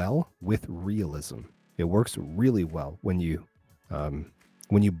works well with realism. It works really well when you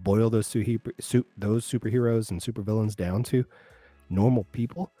boil those superheroes and supervillains down to normal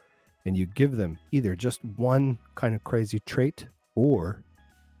people, and you give them either just one kind of crazy trait or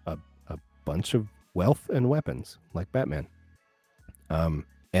a bunch of wealth and weapons like Batman.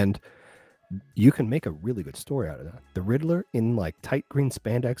 And you can make a really good story out of that. The Riddler in like tight green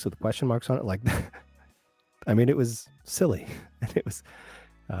spandex with question marks on it, like I mean, it was silly and it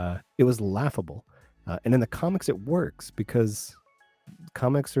was laughable. And in the comics, it works because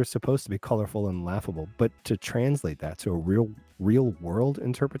comics are supposed to be colorful and laughable. But to translate that to a real world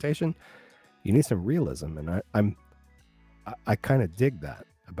interpretation, you need some realism. And I kind of dig that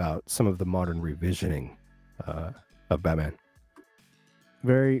about some of the modern revisioning of Batman.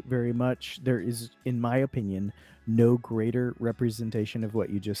 Very, very much. There is, in my opinion, no greater representation of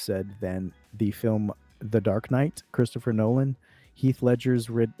what you just said than the film The Dark Knight, Christopher Nolan, Heath Ledger's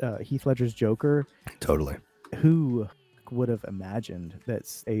Joker. Totally. Who would have imagined that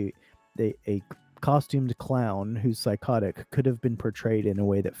a costumed clown who's psychotic could have been portrayed in a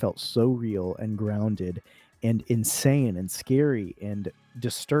way that felt so real and grounded and insane and scary and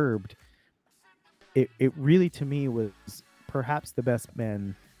disturbed? It really, to me, was perhaps the best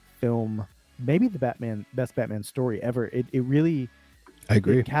Batman film, maybe the best Batman story ever. It really, I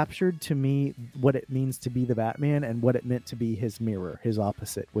agree. It captured to me what it means to be the Batman and what it meant to be his mirror, his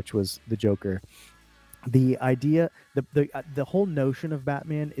opposite, which was the Joker. The idea, the whole notion of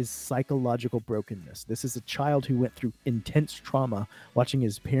Batman is psychological brokenness. This is a child who went through intense trauma, watching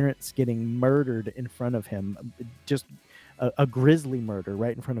his parents getting murdered in front of him, just a grisly murder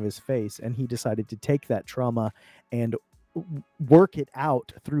right in front of his face, and he decided to take that trauma and work it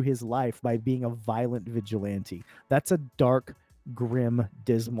out through his life by being a violent vigilante. That's a dark, grim,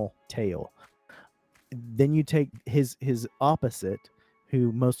 dismal tale. Then you take his opposite,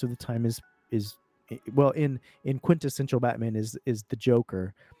 who most of the time is well, in quintessential Batman is the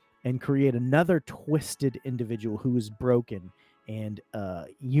Joker, and create another twisted individual who is broken. And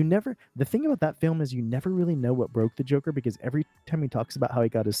the thing about that film is you never really know what broke the Joker, because every time he talks about how he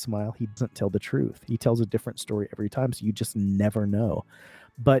got his smile, he doesn't tell the truth. He tells a different story every time, so you just never know.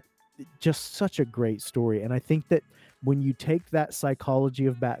 But just such a great story. And I think that when you take that psychology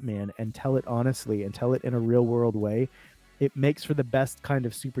of Batman and tell it honestly and tell it in a real world way, it makes for the best kind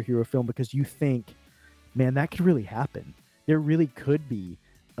of superhero film, because you think, man, that could really happen. There really could be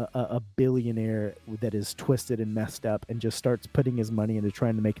a billionaire that is twisted and messed up and just starts putting his money into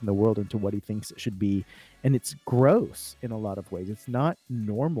trying to make the world into what he thinks it should be. And it's gross in a lot of ways. It's not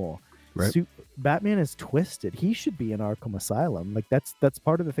normal. Right. Batman is twisted. He should be in Arkham Asylum. Like that's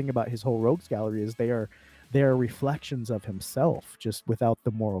part of the thing about his whole rogues gallery is they are reflections of himself, just without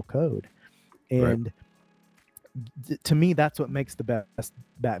the moral code. And to me, that's what makes the best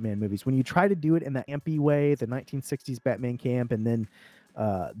Batman movies. When you try to do it in the ampy way, the 1960s Batman camp, and then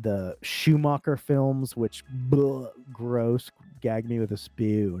the Schumacher films, which gross, gag me with a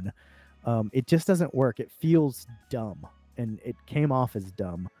spoon. It just doesn't work. It feels dumb, and it came off as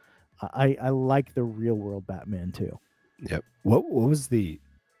dumb. I like the real world Batman too. Yep. What was the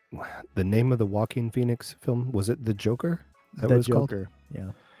name of the Joaquin Phoenix film? Was it The Joker? That The was called? Joker,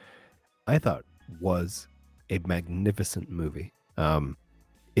 yeah. I thought was a magnificent movie.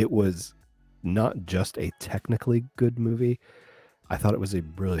 It was not just a technically good movie. I thought it was a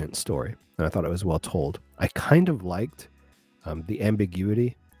brilliant story, and I thought it was well told. I kind of liked the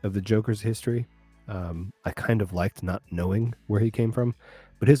ambiguity of the Joker's history. I kind of liked not knowing where he came from,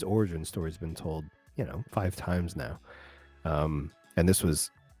 but his origin story's been told, 5 times now. And this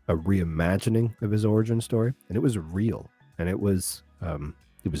was a reimagining of his origin story, and it was real, and it was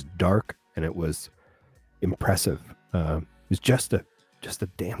dark, and it was impressive. It was just a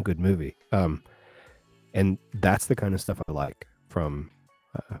damn good movie. And that's the kind of stuff I like from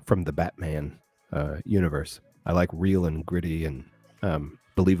the Batman universe. I like real and gritty and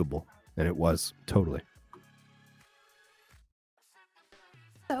believable, and it was totally.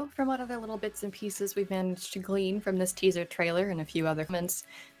 So, from what other little bits and pieces we've managed to glean from this teaser trailer and a few other comments,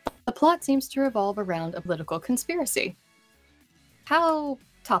 the plot seems to revolve around a political conspiracy. How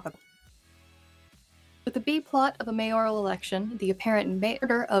topical. With the B-plot of a mayoral election, the apparent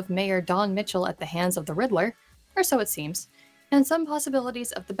murder of Mayor Don Mitchell at the hands of the Riddler, or so it seems, and some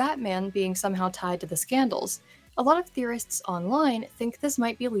possibilities of the Batman being somehow tied to the scandals, a lot of theorists online think this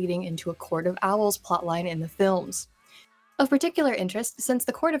might be leading into a Court of Owls plotline in the films. Of particular interest, since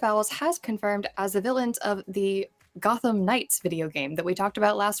the Court of Owls has confirmed as the villains of the Gotham Knights video game that we talked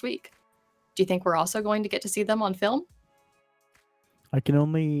about last week. Do you think we're also going to get to see them on film? I can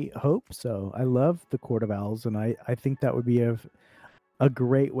only hope so. I love the Court of Owls, and I think that would be a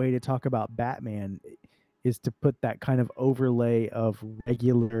great way to talk about Batman, is to put that kind of overlay of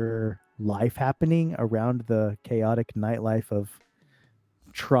regular life happening around the chaotic nightlife of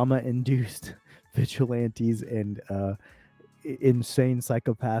trauma-induced vigilantes and insane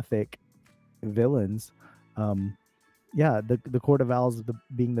psychopathic villains. The Court of Owls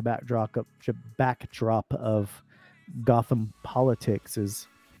being the backdrop of Gotham politics is,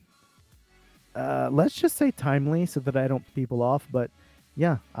 let's just say, timely, so that I don't piss people off. But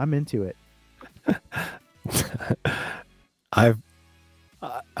yeah, I'm into it. I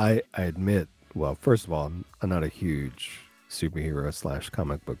admit, well, first of all, I'm not a huge superhero /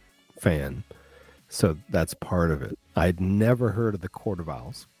 comic book fan, so that's part of it. I'd never heard of the Court of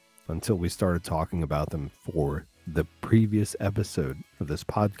Owls until we started talking about them for the previous episode of this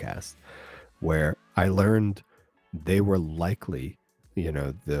podcast, where I learned they were likely,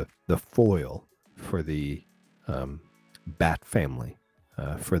 the foil for the Bat family,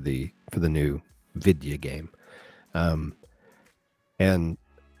 for the new video game. And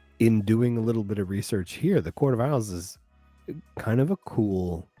in doing a little bit of research here, the Court of Owls is kind of a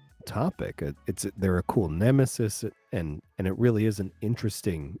cool topic. They're a cool nemesis, and it really is an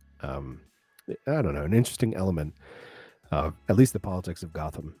interesting, an interesting element of at least the politics of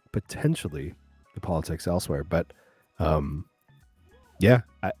Gotham, potentially the politics elsewhere. But I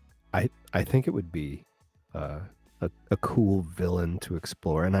think it would be a cool villain to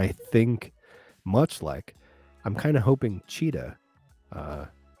explore, and I think, much like, I'm kind of hoping Cheetah,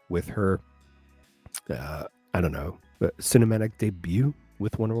 with her, cinematic debut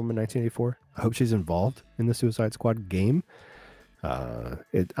with Wonder Woman 1984. I hope she's involved in the Suicide Squad game. I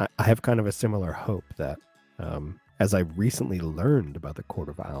have kind of a similar hope that, as I recently learned about the Court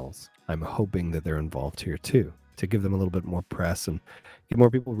of Owls, I'm hoping that they're involved here too, to give them a little bit more press and get more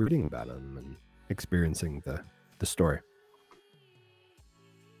people reading about them and experiencing the story.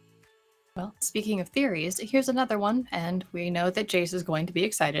 Well, speaking of theories, here's another one, and we know that Jace is going to be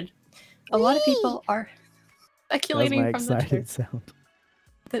excited. A lot of people are speculating from the excited sound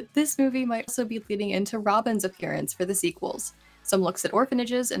that this movie might also be leading into Robin's appearance for the sequels. Some looks at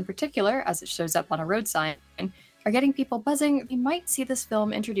orphanages in particular, as it shows up on a road sign, are getting people buzzing. We might see this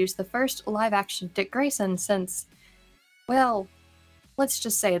film introduce the first live-action Dick Grayson since, well, let's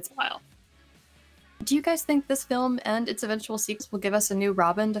just say it's a while. Do you guys think this film and its eventual sequels will give us a new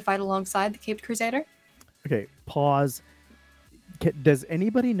Robin to fight alongside the Caped Crusader? Okay, pause. Does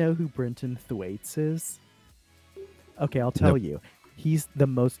anybody know who Brenton Thwaites is? Okay, I'll tell you. He's the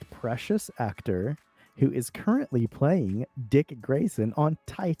most precious actor who is currently playing Dick Grayson on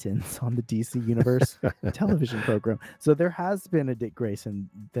Titans on the DC Universe television program. So there has been a Dick Grayson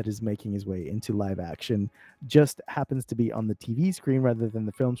that is making his way into live action, just happens to be on the TV screen rather than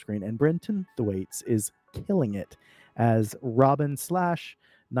the film screen. And Brenton Thwaites is killing it as Robin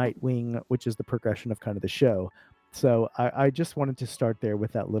 / Nightwing, which is the progression of kind of the show. So I just wanted to start there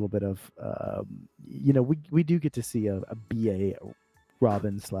with that little bit of, we do get to see a BA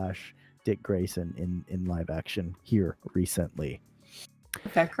Robin / Dick Grayson in live action here recently.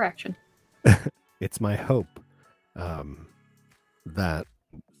 Fair correction. It's my hope that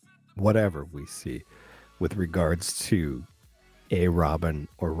whatever we see with regards to a Robin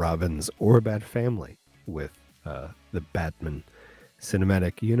or Robins or Bat Family with the Batman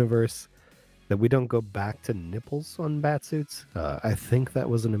cinematic universe, that we don't go back to nipples on batsuits. I think that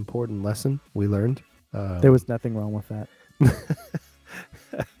was an important lesson we learned. There was nothing wrong with that.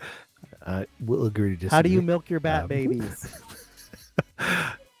 We'll agree to disagree. How do you milk your bat babies?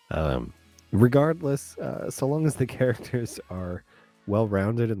 Regardless, so long as the characters are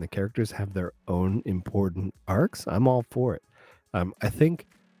well-rounded and the characters have their own important arcs, I'm all for it. I think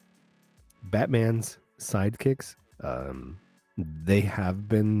Batman's sidekicks, they have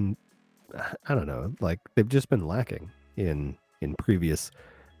been, I don't know, like they've just been lacking in previous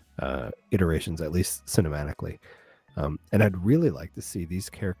iterations, at least cinematically. And I'd really like to see these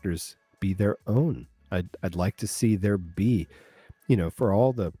characters be their own. I'd like to see there be, for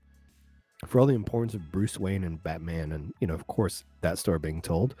all the importance of Bruce Wayne and Batman, and of course that story being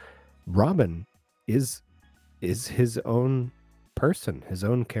told, Robin is his own person, his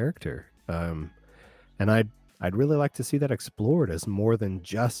own character, and I'd really like to see that explored as more than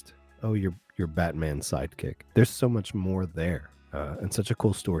just, oh, you're Batman's sidekick. There's so much more there, and such a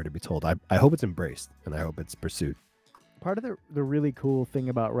cool story to be told. I hope it's embraced, and I hope it's pursued. Part of the really cool thing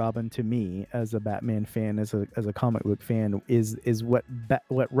about Robin to me, as a Batman fan, as a comic book fan, is what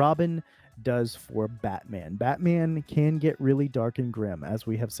Robin does for Batman. Batman can get really dark and grim, as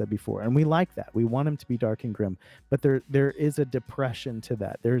we have said before, and we like that. We want him to be dark and grim, but there is a depression to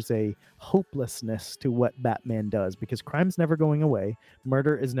that. There's a hopelessness to what Batman does, because crime's never going away,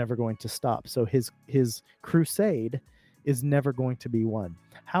 murder is never going to stop. So his crusade is never going to be won.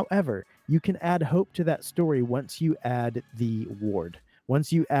 However, you can add hope to that story once you add the Ward.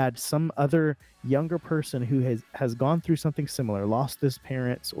 Once you add some other younger person who has gone through something similar, lost his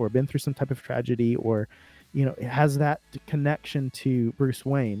parents, or been through some type of tragedy, or has that connection to Bruce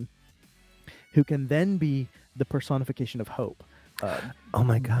Wayne, who can then be the personification of hope. Oh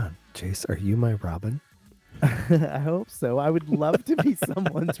my God, Jace, are you my Robin? I hope so. I would love to be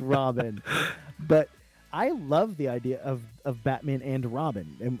someone's Robin, but I love the idea of Batman and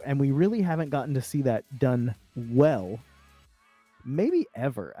Robin, and we really haven't gotten to see that done well, maybe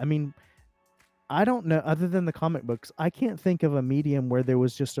ever. I mean, I don't know, other than the comic books, I can't think of a medium where there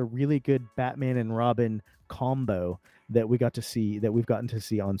was just a really good Batman and Robin combo that we've gotten to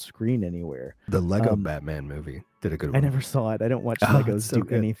see on screen anywhere. The Lego Batman movie did a good one. I never saw it. I don't watch Legos do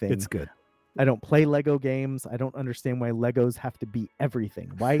good. anything. It's good. I don't play Lego games. I don't understand why Legos have to be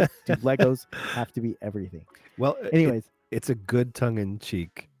everything. Why do Legos have to be everything? Well, anyways, it's a good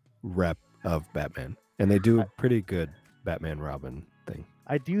tongue-in-cheek rep of Batman, and they do a pretty good Batman Robin thing.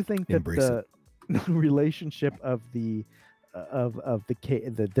 I do think that the relationship of the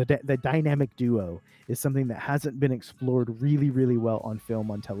dynamic duo is something that hasn't been explored really, really well on film,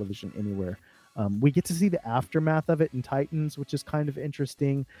 on television, anywhere. We get to see the aftermath of it in Titans, which is kind of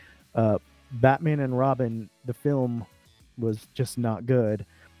interesting. Batman and Robin, the film, was just not good,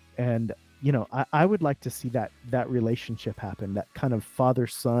 and I would like to see that relationship happen, that kind of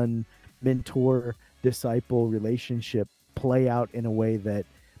father-son, mentor-disciple relationship play out in a way that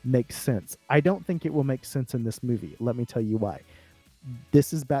makes sense. I don't think it will make sense in this movie. Let me tell you why.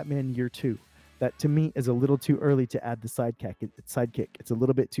 This is Batman Year 2. That to me is a little too early to add the sidekick. It's a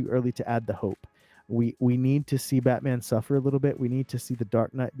little bit too early to add the hope. We need to see Batman suffer a little bit. We need to see the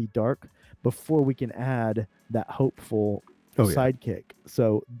Dark Knight be dark before we can add that hopeful sidekick.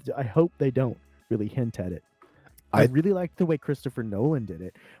 So I hope they don't really hint at it. I really liked the way Christopher Nolan did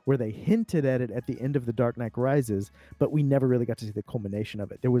it, where they hinted at it at the end of The Dark Knight Rises, but we never really got to see the culmination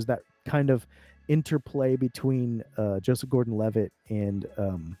of it. There was that kind of interplay between Joseph Gordon-Levitt and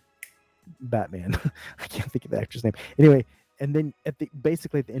Batman. I can't think of the actor's name. Anyway, and then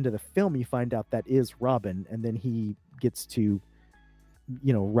basically at the end of the film, you find out that is Robin, and then he gets to,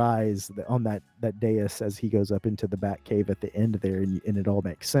 rise on that dais as he goes up into the Batcave at the end there, and it all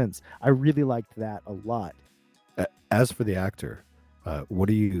makes sense. I really liked that a lot. As for the actor, what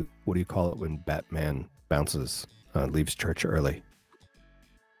do you call it when Batman bounces, leaves church early?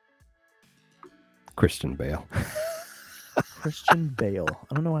 Christian Bale. Christian Bale.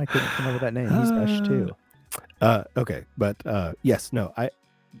 I don't know why I couldn't come up with that name. He's Ash too. Okay, but yes, no, I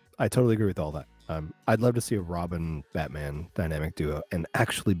totally agree with all that. I'd love to see a Robin Batman dynamic duo and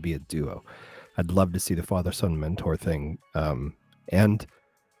actually be a duo. I'd love to see the father-son mentor thing. And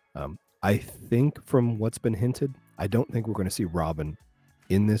I think from what's been hinted, I don't think we're going to see Robin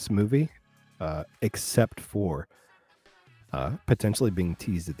in this movie, except for potentially being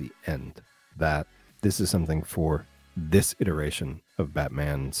teased at the end that this is something for this iteration of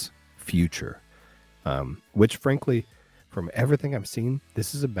Batman's future, which frankly, from everything I've seen,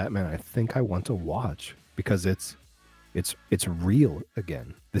 this is a Batman I think I want to watch because it's real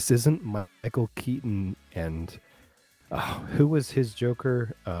again. This isn't Michael Keaton and who was his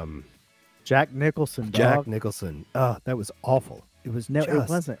Joker? Jack Nicholson. Jack dog. Nicholson. Oh, that was awful. It was no. It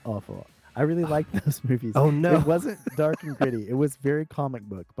wasn't awful. I really liked those movies. Oh no, it wasn't dark and gritty. It was very comic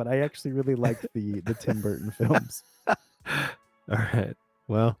book, but I actually really liked the Tim Burton films. All right.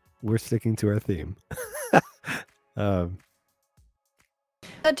 Well, we're sticking to our theme. Set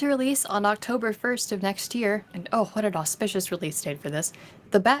to release on October 1st of next year, and oh, what an auspicious release date for this.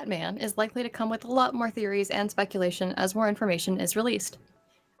 The Batman is likely to come with a lot more theories and speculation as more information is released.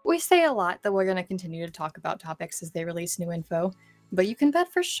 We say a lot that we're going to continue to talk about topics as they release new info, but you can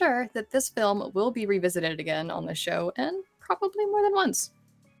bet for sure that this film will be revisited again on the show, and probably more than once.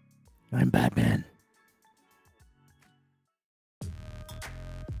 I'm Batman.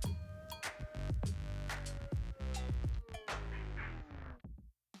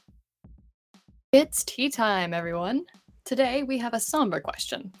 It's tea time, everyone. Today we have a somber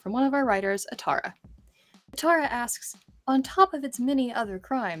question from one of our writers, Atara. Atara asks, on top of its many other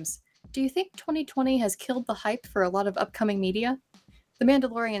crimes, do you think 2020 has killed the hype for a lot of upcoming media? The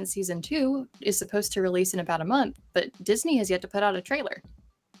Mandalorian Season 2 is supposed to release in about a month, but Disney has yet to put out a trailer.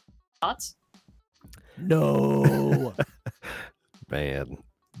 Thoughts? No. Man.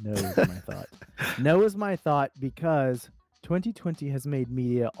 No is my thought. No is my thought because 2020 has made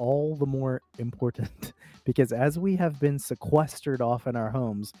media all the more important because as we have been sequestered off in our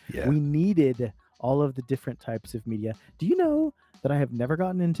homes, we needed all of the different types of media. Do you know that I have never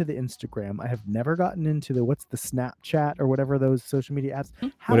gotten into the Instagram? I have never gotten into the Snapchat or whatever those social media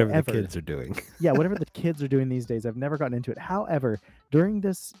apps. Whatever the kids are doing. Yeah, whatever the kids are doing these days, I've never gotten into it. However, during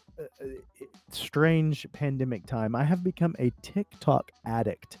this strange pandemic time, I have become a TikTok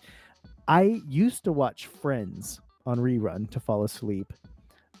addict. I used to watch Friends on rerun to fall asleep.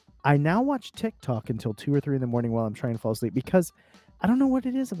 I now watch TikTok until 2 or 3 in the morning while I'm trying to fall asleep because I don't know what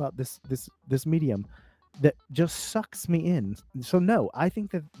it is about this medium that just sucks me in. So no, I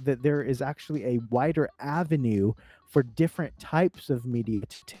think that there is actually a wider avenue for different types of media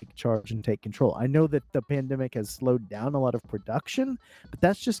to take charge and take control. I know that the pandemic has slowed down a lot of production, but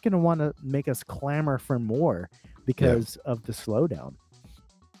that's just going to want to make us clamor for more because of the slowdown.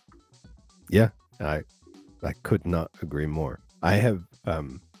 Yeah, I could not agree more. I've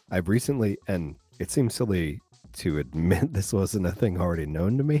recently, and it seems silly to admit this wasn't a thing already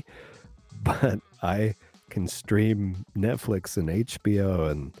known to me, but I can stream Netflix and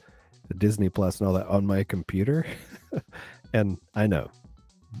HBO and Disney Plus and all that on my computer. And I know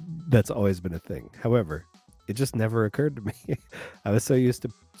that's always been a thing. However, it just never occurred to me. I was so used to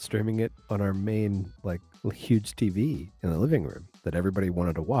streaming it on our main, huge TV in the living room that everybody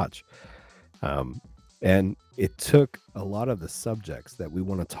wanted to watch. And it took a lot of the subjects that we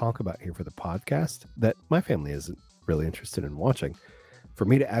want to talk about here for the podcast that my family isn't really interested in watching for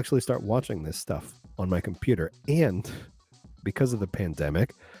me to actually start watching this stuff on my computer. And because of the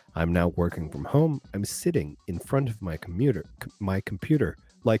pandemic, I'm now working from home. I'm sitting in front of my computer,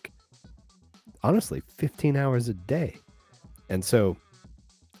 honestly, 15 hours a day. And so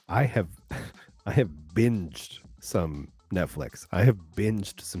I have binged some Netflix. I have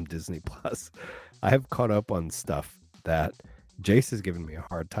binged some Disney Plus. I have caught up on stuff that Jace has given me a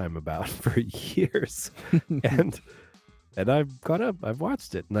hard time about for years. and I've caught up. I've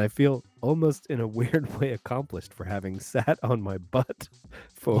watched it. And I feel almost in a weird way accomplished for having sat on my butt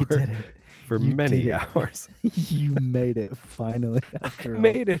for many hours. You made it finally. I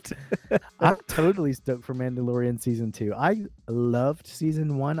made it. I'm totally stoked for Mandalorian Season 2. I loved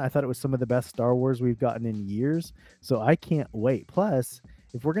Season 1. I thought it was some of the best Star Wars we've gotten in years. So I can't wait. Plus,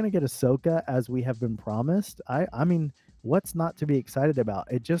 if we're going to get Ahsoka as we have been promised, I mean, what's not to be excited about?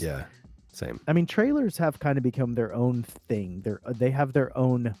 It just... Yeah, same. I mean, trailers have kind of become their own thing. They have their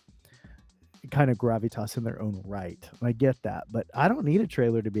own kind of gravitas in their own right. I get that, but I don't need a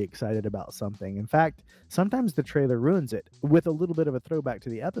trailer to be excited about something. In fact, sometimes the trailer ruins it. With a little bit of a throwback to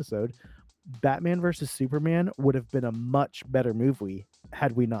the episode, Batman versus Superman would have been a much better movie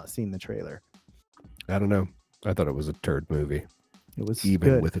had we not seen the trailer. I don't know. I thought it was a turd movie. It was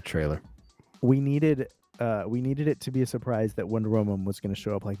even good. With a trailer. We needed it to be a surprise that Wonder Woman was going to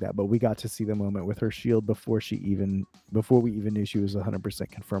show up like that, but we got to see the moment with her shield before we even knew she was 100%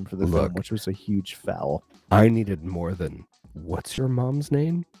 confirmed for the film, which was a huge foul. I needed more than, what's your mom's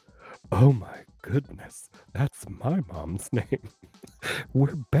name? Oh my goodness, that's my mom's name.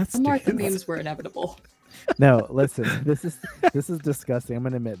 We're besties. The Martha memes were inevitable. No, listen, this is disgusting. I'm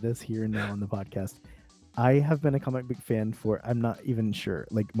gonna admit this here and now on the podcast. I have been a comic book fan for, I'm not even sure,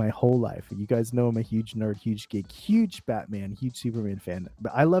 like my whole life. You guys know I'm a huge nerd, huge geek, huge Batman, huge Superman fan.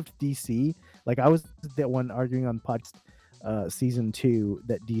 But I loved DC. Like I was the one arguing on podcast season 2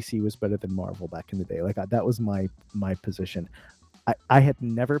 that DC was better than Marvel back in the day. Like that was my position. I had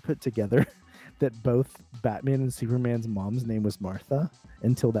never put together that both Batman and Superman's mom's name was Martha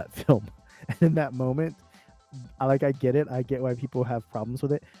until that film. And in that moment, I get it. I get why people have problems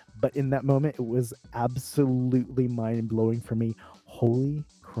with it. But in that moment, it was absolutely mind-blowing for me. Holy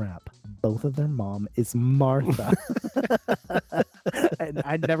crap. Both of their mom is Martha. And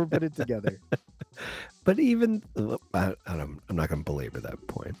I never put it together. But even, I'm not going to belabor that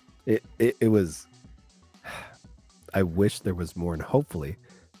point. It was, I wish there was more, and hopefully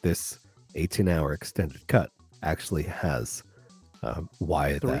this 18-hour extended cut actually has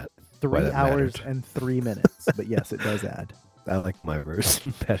why 3 hours and 3 minutes. But yes, it does add. I like my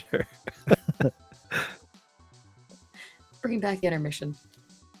version better. Bring back intermission.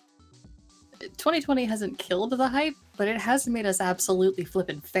 2020 hasn't killed the hype, but it has made us absolutely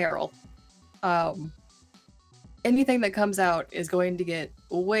flippin' feral. Anything that comes out is going to get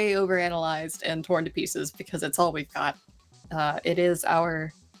way overanalyzed and torn to pieces because it's all we've got. It is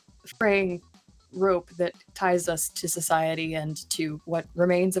our fraying rope that ties us to society and to what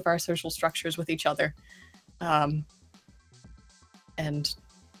remains of our social structures with each other. And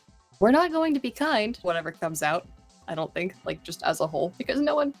we're not going to be kind whatever comes out, I don't think, like just as a whole, because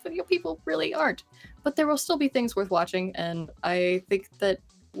people really aren't. But there will still be things worth watching, and I think that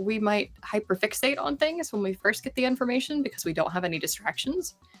we might hyperfixate on things when we first get the information because we don't have any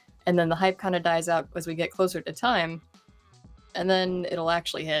distractions, and then the hype kind of dies out as we get closer to time, and then it'll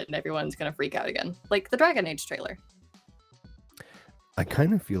actually hit and everyone's gonna freak out again, like the Dragon Age trailer. I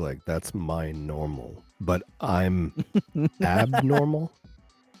kind of feel like that's my normal, but I'm abnormal.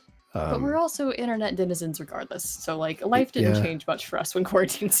 But we're also internet denizens regardless, so like life didn't change much for us when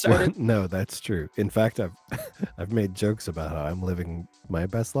quarantine started. Well, no, that's true. In fact, I've made jokes about how I'm living my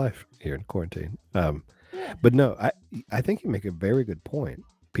best life here in quarantine. But no, I think you make a very good point.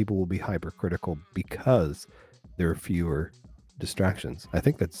 People will be hypercritical because there are fewer distractions. I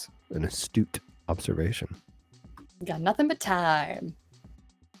think that's an astute observation. Got nothing but time.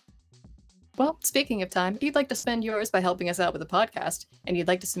 Well, speaking of time, if you'd like to spend yours by helping us out with the podcast, and you'd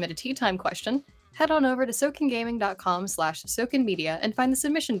like to submit a tea time question, head on over to sokengaming.com/sokenmedia and find the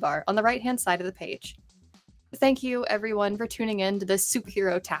submission bar on the right-hand side of the page. Thank you, everyone, for tuning in to this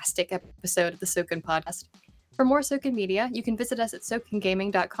superhero-tastic episode of the Soken Podcast. For more Soken Media, you can visit us at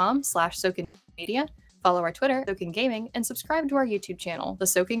sokengaming.com/sokenmedia, follow our Twitter, Soken Gaming, and subscribe to our YouTube channel, the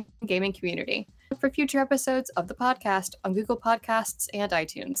Soken Gaming Community, for future episodes of the podcast on Google Podcasts and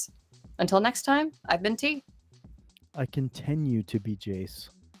iTunes. Until next time, I've been T. I continue to be Jace.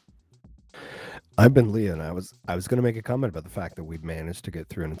 I've been Leah, and I was going to make a comment about the fact that we've managed to get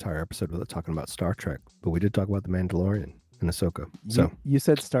through an entire episode without talking about Star Trek, but we did talk about The Mandalorian and Ahsoka. So you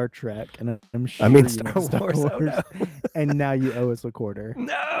said Star Trek, and I'm sure Star Wars. Oh, no. And now you owe us a quarter.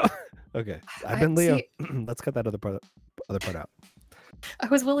 No. Okay, I've been Leo. Let's cut that other part out. I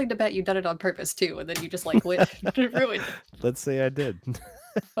was willing to bet you done it on purpose too, and then you just like ruined it. Let's say I did.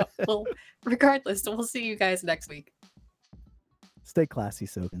 Well, regardless, we'll see you guys next week. Stay classy,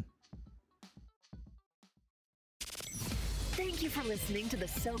 Soken. Thank you for listening to the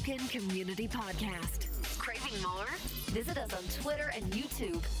Soken Community Podcast. Craving more? Visit us on Twitter and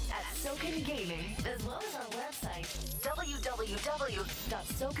YouTube at Soken Gaming, as well as our website,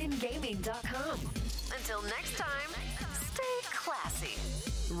 www.sokengaming.com. Until next time, stay classy.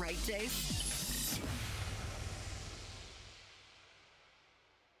 Right, Jace?